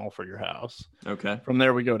panel for your house. Okay. From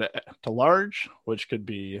there, we go to large, which could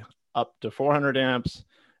be up to 400 amps,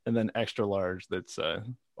 and then extra large that's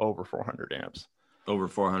over 400 amps. Over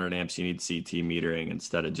 400 amps, you need CT metering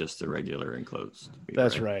instead of just a regular enclosed meter,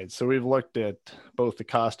 That's right. So we've looked at both the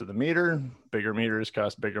cost of the meter. Bigger meters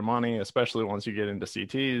cost bigger money, especially once you get into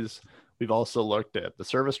CTs. We've also looked at the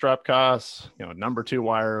service drop costs. Number 2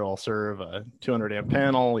 wire will serve a 200 amp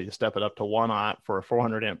panel. You step it up to 1/0 for a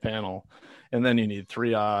 400 amp panel, and then you need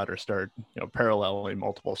 3/0 or start paralleling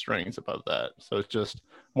multiple strings above that. So it's just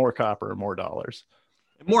more copper, more dollars.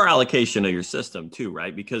 More allocation of your system too,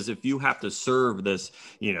 right? Because if you have to serve this,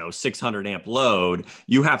 600 amp load,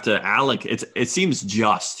 you have to allocate. It seems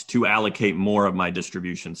just to allocate more of my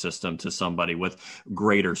distribution system to somebody with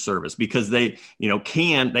greater service, because they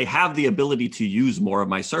have the ability to use more of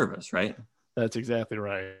my service, right? That's exactly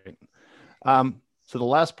right. So the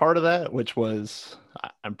last part of that, which was,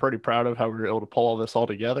 I'm pretty proud of how we were able to pull all this all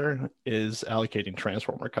together, is allocating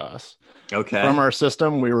transformer costs. Okay. From our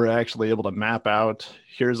system, we were actually able to map out,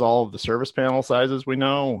 here's all of the service panel sizes we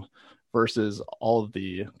know versus all of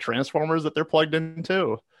the transformers that they're plugged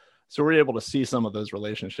into. So we're able to see some of those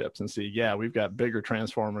relationships and see, yeah, we've got bigger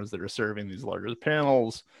transformers that are serving these larger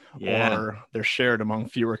panels, or they're shared among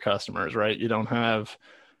fewer customers, right? You don't have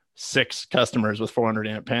 6 customers with 400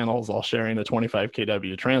 amp panels all sharing a 25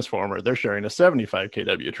 kW transformer. They're sharing a 75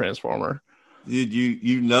 kW transformer. Dude,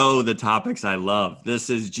 you know the topics I love.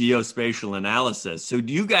 This is geospatial analysis. So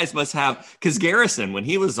you guys must have, because Garrison, when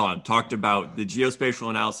he was on, talked about the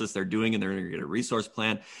geospatial analysis they're doing, and they're going to get a resource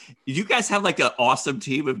plan. Did you guys have like an awesome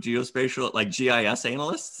team of geospatial, like GIS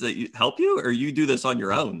analysts that help you, or you do this on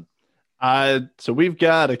your own? So we've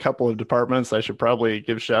got a couple of departments I should probably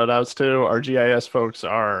give shout outs to. Our GIS folks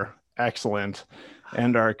are excellent.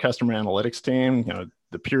 And our customer analytics team,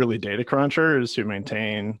 the purely data crunchers who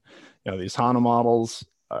maintain, these HANA models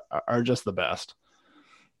are just the best.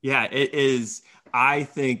 Yeah, it is. I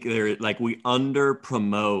think we under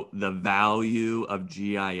promote the value of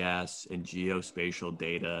GIS and geospatial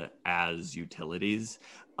data as utilities.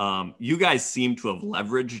 You guys seem to have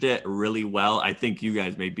leveraged it really well. I think you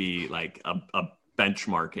guys may be like a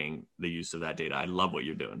benchmarking the use of that data. I love what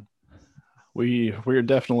you're doing. We're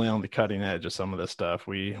definitely on the cutting edge of some of this stuff.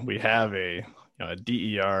 We have a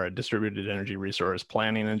DER, a distributed energy resource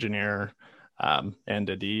planning engineer, and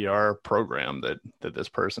a DER program that this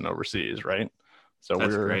person oversees, right? So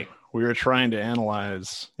That's great. we're trying to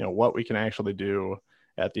analyze, what we can actually do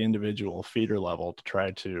at the individual feeder level to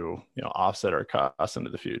try to, offset our costs into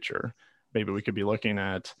the future. Maybe we could be looking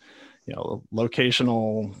at,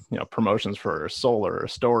 locational, promotions for solar or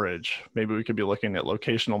storage. Maybe we could be looking at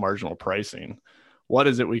locational marginal pricing. What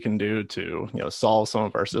is it we can do to, solve some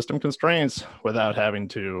of our system constraints without having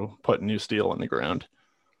to put new steel in the ground?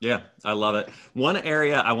 Yeah, I love it. One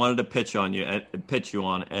area I wanted to pitch you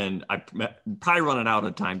on, and I probably running out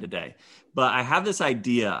of time today, but I have this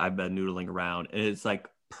idea I've been noodling around, and it's like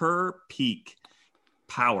per peak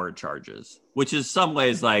power charges, which is some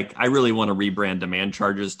ways like I really want to rebrand demand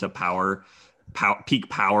charges to peak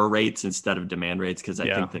power rates instead of demand rates, because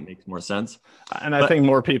I think that makes more sense. And I think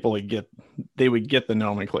more people would get the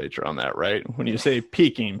nomenclature on that, right? When you say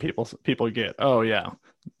peaking, people get, oh yeah,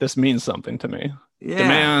 this means something to me. Yeah.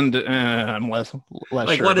 Demand, I'm less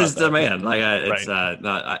like sure what is that. demand? Like it's Right.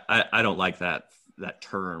 I don't like that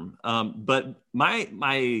term. But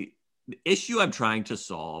my issue I'm trying to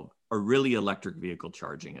solve are really electric vehicle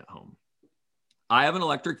charging at home. I have an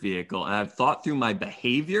electric vehicle, and I've thought through my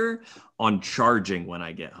behavior on charging when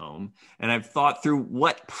I get home, and I've thought through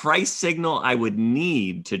what price signal I would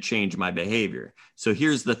need to change my behavior. So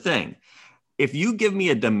here's the thing. If you give me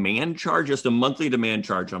a demand charge, just a monthly demand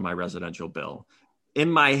charge on my residential bill, in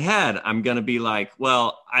my head, I'm going to be like,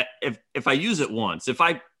 well, if I use it once, if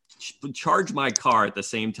I charge my car at the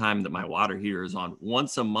same time that my water heater is on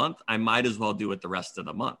once a month, I might as well do it the rest of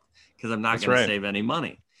the month, because I'm not going to save any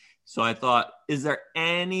money. So I thought, is there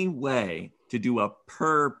any way to do a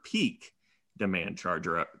per peak demand charge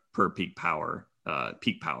or a per peak power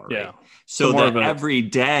rate? So that every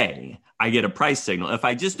day I get a price signal. If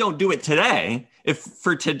I just don't do it today, if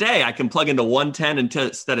for today I can plug into 110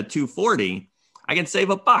 instead of 240, I can save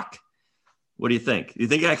 $1. What do you think? You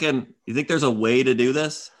think there's a way to do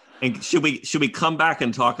this? And should we come back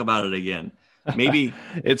and talk about it again? Maybe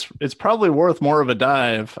it's probably worth more of a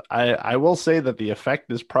dive. I will say that the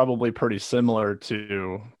effect is probably pretty similar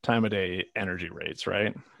to time of day energy rates,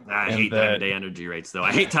 right? I hate time of day energy rates, though.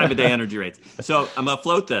 I hate time of day energy rates. So I'm going to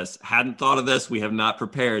float this. Hadn't thought of this. We have not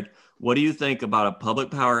prepared. What do you think about a Public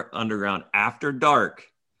Power Underground after dark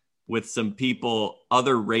with some people,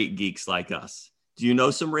 other rate geeks like us? Do you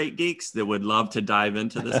know some rate geeks that would love to dive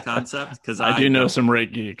into this concept? Because I do know some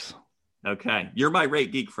rate geeks. Okay. You're my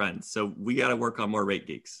rate geek friend. So we got to work on more rate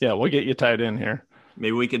geeks. Yeah, we'll get you tied in here.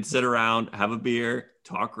 Maybe we can sit around, have a beer,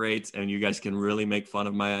 talk rates, and you guys can really make fun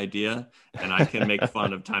of my idea. And I can make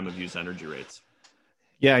fun of time of use energy rates.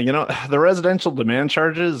 Yeah, the residential demand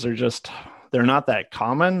charges are they're not that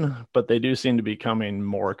common, but they do seem to be becoming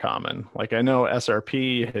more common. Like I know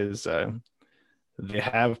SRP has, they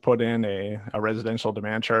have put in a residential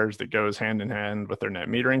demand charge that goes hand in hand with their net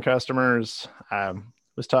metering customers.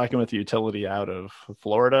 Was talking with a utility out of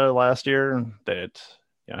Florida last year that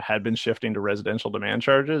had been shifting to residential demand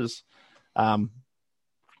charges.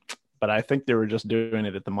 But I think they were just doing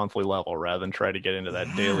it at the monthly level rather than try to get into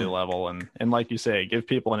that daily level. And like you say, give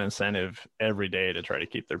people an incentive every day to try to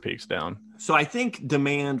keep their peaks down. So I think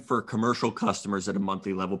demand for commercial customers at a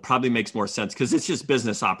monthly level probably makes more sense because it's just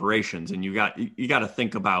business operations. And you got to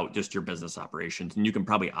think about just your business operations and you can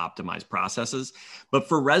probably optimize processes. But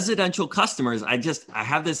for residential customers, I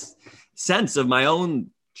have this sense of my own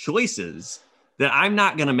choices that I'm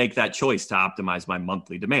not going to make that choice to optimize my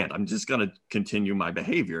monthly demand. I'm just going to continue my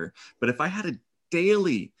behavior. But if I had a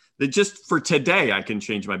daily, that just for today, I can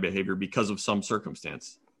change my behavior because of some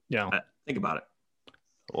circumstance. Yeah. Think about it.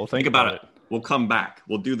 Well, think about it. We'll come back.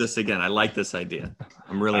 We'll do this again. I like this idea.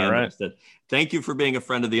 I'm really interested. Right. Thank you for being a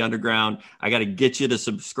friend of the Underground. I got to get you to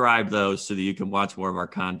subscribe though, so that you can watch more of our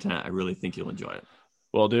content. I really think you'll enjoy it.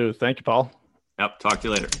 Will do. Thank you, Paul. Yep. Talk to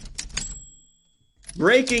you later.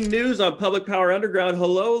 Breaking news on Public Power Underground.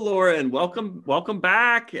 Hello, Laura, and welcome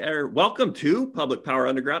back, or welcome to Public Power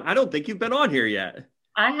Underground. I don't think you've been on here yet.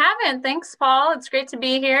 I haven't. Thanks, Paul. It's great to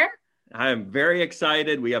be here. I am very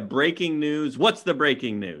excited. We have breaking news. What's the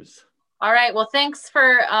breaking news? All right. Well, thanks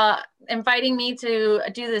for inviting me to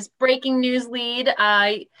do this breaking news lead.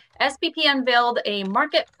 SPP unveiled a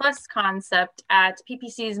Market Plus concept at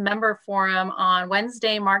PPC's member forum on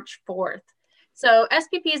Wednesday, March 4th. So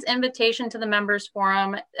SPP's invitation to the members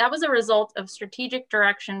forum, that was a result of strategic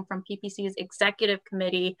direction from PPC's executive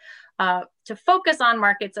committee to focus on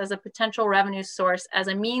markets as a potential revenue source as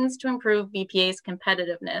a means to improve BPA's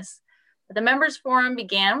competitiveness. The members forum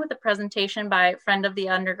began with a presentation by friend of the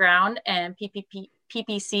Underground and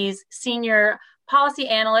PPC's senior policy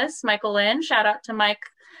analyst, Michael Lynn. Shout out to Mike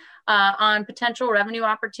on potential revenue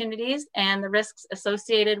opportunities and the risks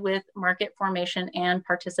associated with market formation and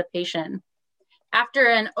participation. After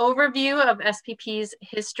an overview of SPP's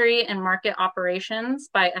history and market operations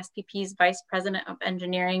by SPP's Vice President of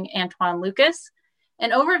Engineering, Antoine Lucas,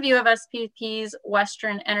 an overview of SPP's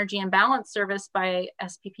Western Energy Imbalance Service by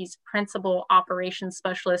SPP's Principal Operations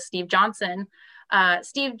Specialist, Steve Johnson.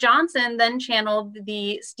 Steve Johnson then channeled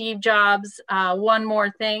the Steve Jobs One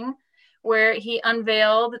More Thing, where he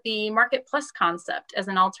unveiled the Market Plus concept as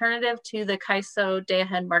an alternative to the CAISO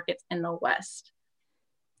day-ahead markets in the West.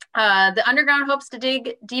 The Underground hopes to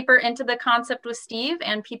dig deeper into the concept with Steve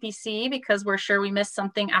and PPC because we're sure we missed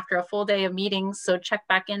something after a full day of meetings, so check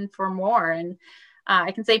back in for more. And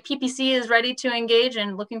I can say PPC is ready to engage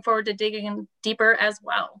and looking forward to digging in deeper as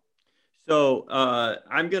well. So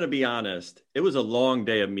I'm going to be honest, it was a long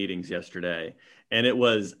day of meetings yesterday. And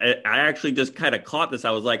I actually just kind of caught this.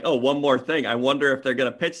 I was like, oh, one more thing. I wonder if they're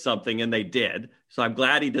going to pitch something. And they did. So I'm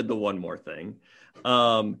glad he did the one more thing.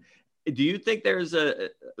 Do you think there's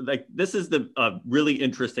this is a really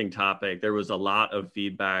interesting topic. There was a lot of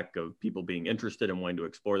feedback of people being interested and wanting to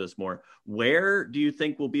explore this more. Where do you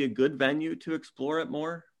think will be a good venue to explore it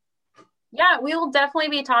more? Yeah, we will definitely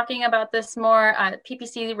be talking about this more at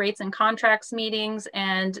PPC rates and contracts meetings.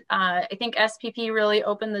 And I think SPP really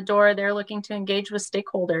opened the door. They're looking to engage with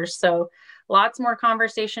stakeholders. So lots more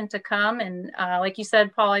conversation to come. And like you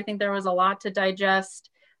said, Paul, I think there was a lot to digest.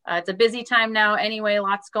 It's a busy time now anyway,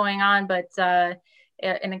 lots going on, but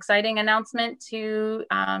an exciting announcement to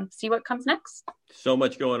see what comes next. So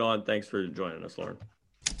much going on. Thanks for joining us, Lauren.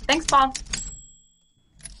 Thanks, Paul.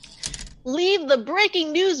 Leave the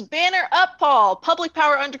breaking news banner up, Paul. Public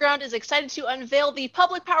Power Underground is excited to unveil the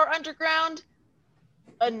Public Power Underground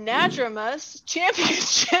Anadromous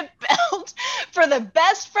Championship belt for the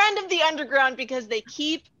best friend of the Underground because they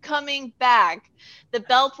keep coming back. The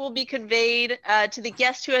belt will be conveyed to the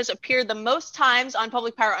guest who has appeared the most times on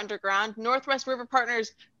Public Power Underground, Northwest River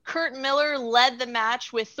Partners Kurt Miller led the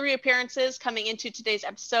match with 3 appearances coming into today's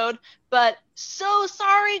episode, but so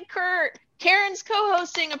sorry, Kurt. Karen's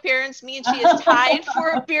co-hosting appearance means she is tied for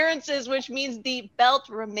appearances, which means the belt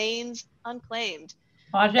remains unclaimed.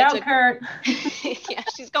 Watch out, Kurt. Yeah,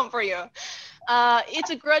 she's coming for you. It's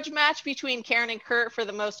a grudge match between Karen and Kurt for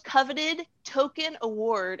the most coveted token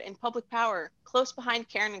award in Public Power. Close behind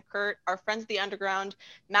Karen and Kurt are Friends of the Underground,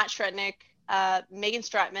 Matt Shrednick, Megan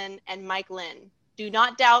Stratman, and Mike Lynn. Do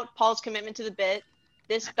not doubt Paul's commitment to the bit.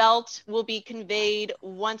 This belt will be conveyed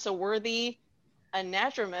once a worthy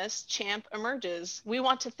anadromous champ emerges. We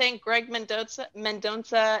want to thank Greg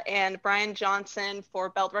Mendonca and Brian Johnson for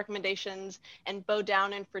belt recommendations, and Bo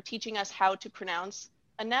Downen for teaching us how to pronounce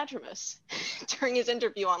anadromous during his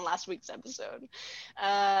interview on last week's episode.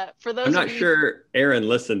 For those, I'm not sure Aaron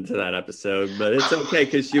listened to that episode, but it's okay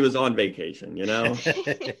because she was on vacation, you know.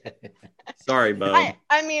 Sorry, Bo.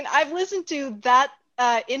 I mean, I've listened to that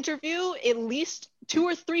interview at least 2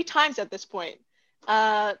 or 3 times at this point.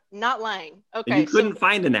 Not lying. Okay. And you couldn't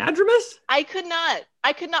find anadromous? I could not.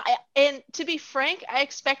 And to be frank, I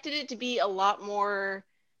expected it to be a lot more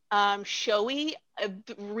showy.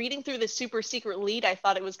 Reading through the super secret lead, I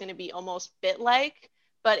thought it was going to be almost bit-like,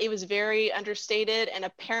 but it was very understated and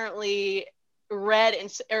apparently read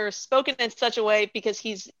or spoken in such a way because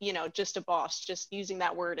he's, just a boss, just using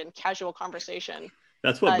that word in casual conversation.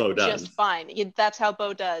 That's what Bo does. Just fine. That's how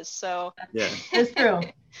Bo does. So yeah, it's true.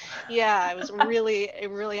 Yeah, I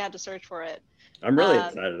really had to search for it. I'm really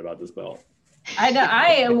excited about this belt. I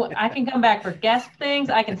know. I can come back for guest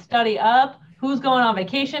things. I can study up. Who's going on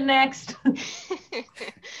vacation next?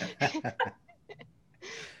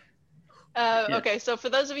 Okay, so for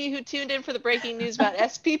those of you who tuned in for the breaking news about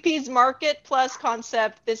SPP's Market Plus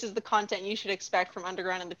concept, this is the content you should expect from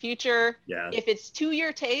Underground in the future. Yeah. If it's to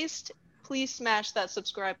your taste, please smash that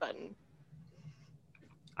subscribe button.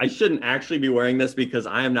 I shouldn't actually be wearing this because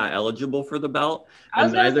I am not eligible for the belt. I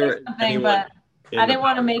was going to say something, but I didn't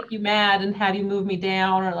want to make you mad and have you move me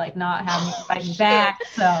down or not have me fight me back.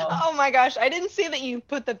 So. Oh my gosh, I didn't see that you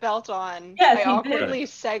put the belt on. Yes, I awkwardly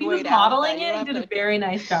segued he was modeling it. He did a very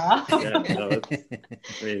nice job.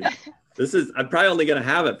 Yeah, I'm probably only going to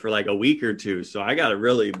have it for like a week or 2. So I got to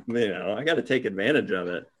really, I got to take advantage of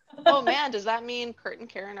it. Oh man, does that mean Kurt and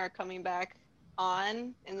Karen are coming back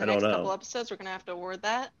on in the next couple episodes? We're going to have to award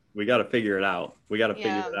that. We got to figure it out. Figure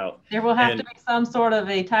it out. There will have to be some sort of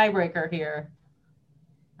a tiebreaker here.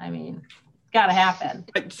 I mean, it's got to happen.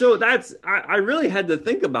 So I really had to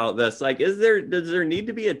think about this. Like, does there need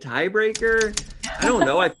to be a tiebreaker? I don't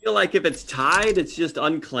know. I feel like if it's tied, it's just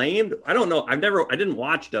unclaimed. I don't know. I didn't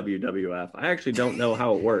watch WWF. I actually don't know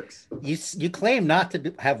how it works. You claim not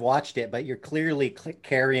to have watched it, but you're clearly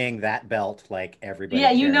carrying that belt like everybody.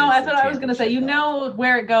 Yeah, that's what I was going to say. You know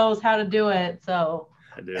where it goes, how to do it. So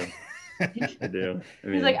I do. I do.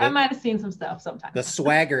 He's like, I might have seen some stuff sometimes. The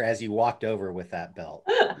swagger as you walked over with that belt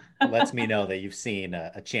lets me know that you've seen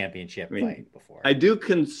a championship fight before. I do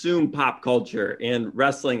consume pop culture, and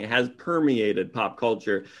wrestling has permeated pop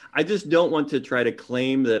culture. I just don't want to try to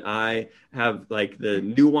claim that I have like the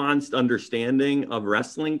nuanced understanding of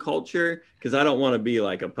wrestling culture because I don't want to be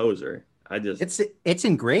like a poser. It's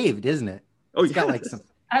engraved, isn't it? Oh, it's got like some.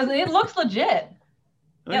 It looks legit.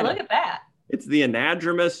 Yeah, look at that. It's the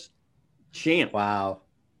anadromous champ. Wow.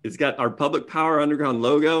 It's got our Public Power Underground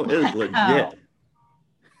logo. It is legit.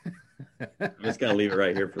 I'm just going to leave it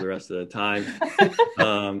right here for the rest of the time.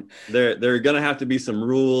 There are going to have to be some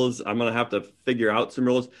rules. I'm going to have to figure out some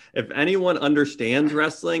rules. If anyone understands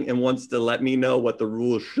wrestling and wants to let me know what the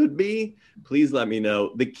rules should be, please let me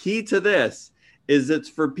know. The key to this is it's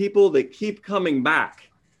for people that keep coming back.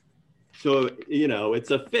 So,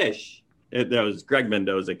 it's a fish. That was Greg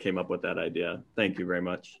Mendoza came up with that idea. Thank you very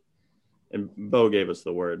much. And Bo gave us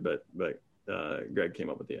the word, but Greg came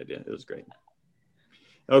up with the idea. It was great.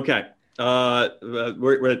 Okay.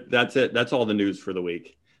 That's it. That's all the news for the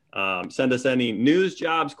week. Send us any news,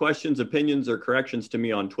 jobs, questions, opinions, or corrections to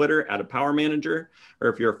me on Twitter @APowerManager. Or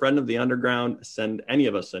if you're a friend of the Underground, send any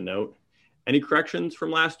of us a note. Any corrections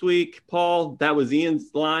from last week? Paul, that was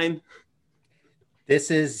Ian's line. This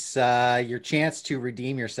is your chance to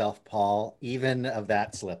redeem yourself, Paul, even of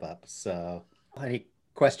that slip up. So any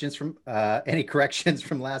corrections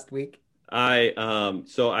from last week?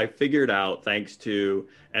 So I figured out, thanks to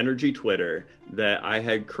Energy Twitter, that I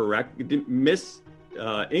had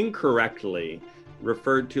incorrectly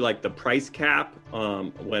referred to like the price cap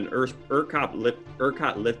when ERCOT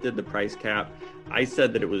lifted the price cap I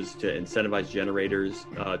said that it was to incentivize generators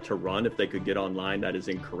to run if they could get online. That is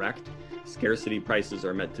incorrect. Scarcity prices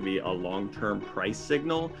are meant to be a long-term price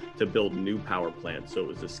signal to build new power plants. So it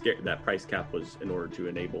was that price cap was in order to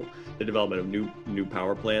enable the development of new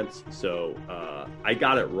power plants. So I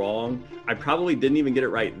got it wrong. I probably didn't even get it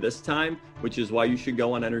right this time, which is why you should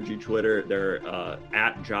go on Energy Twitter. They're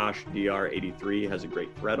at JoshDR83 has a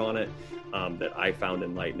great thread on it that I found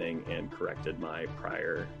enlightening and corrected my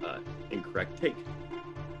prior incorrect take.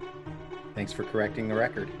 Thanks for correcting the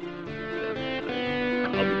record.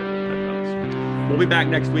 We'll be back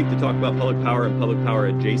next week to talk about public power and public power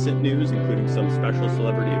adjacent news, including some special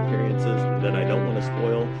celebrity appearances that I don't want to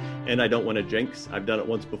spoil and I don't want to jinx. I've done it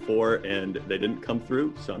once before and they didn't come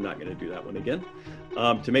through, so I'm not going to do that one again.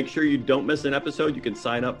 To make sure you don't miss an episode, you can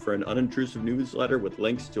sign up for an unintrusive newsletter with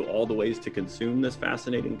links to all the ways to consume this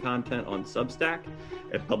fascinating content on Substack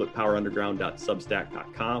at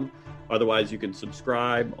publicpowerunderground.substack.com. Otherwise, you can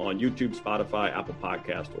subscribe on YouTube, Spotify, Apple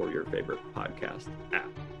Podcast, or your favorite podcast app.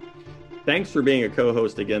 Thanks for being a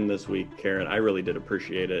co-host again this week, Karen. I really did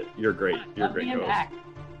appreciate it. You're great. You're a great co-host. Back.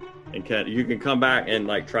 And Ken, you can come back and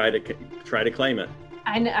try to claim it.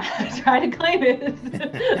 I know, try to claim it.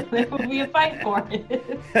 There will be a fight for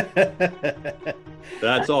it.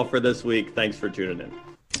 That's all for this week. Thanks for tuning in.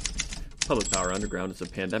 Public Power Underground is a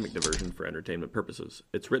pandemic diversion for entertainment purposes.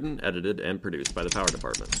 It's written, edited, and produced by the Power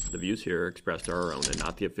Department. The views here expressed are our own and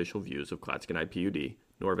not the official views of Clatskanie IPUD,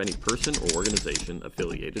 nor of any person or organization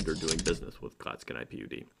affiliated or doing business with Clatskanie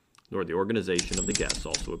IPUD, nor the organization of the guests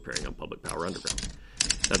also appearing on Public Power Underground.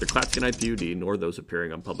 Neither Clatskanie IPUD nor those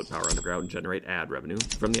appearing on Public Power Underground generate ad revenue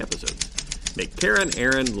from the episodes. Make Karen,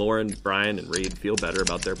 Aaron, Lauren, Brian, and Reed feel better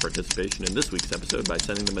about their participation in this week's episode by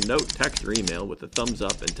sending them a note, text, or email with a thumbs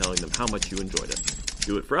up and telling them how much you enjoyed it.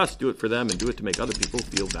 Do it for us, do it for them, and do it to make other people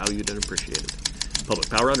feel valued and appreciated. Public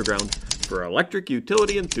Power Underground, for electric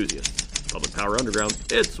utility enthusiasts. Public Power Underground,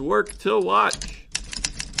 it's worth to watch.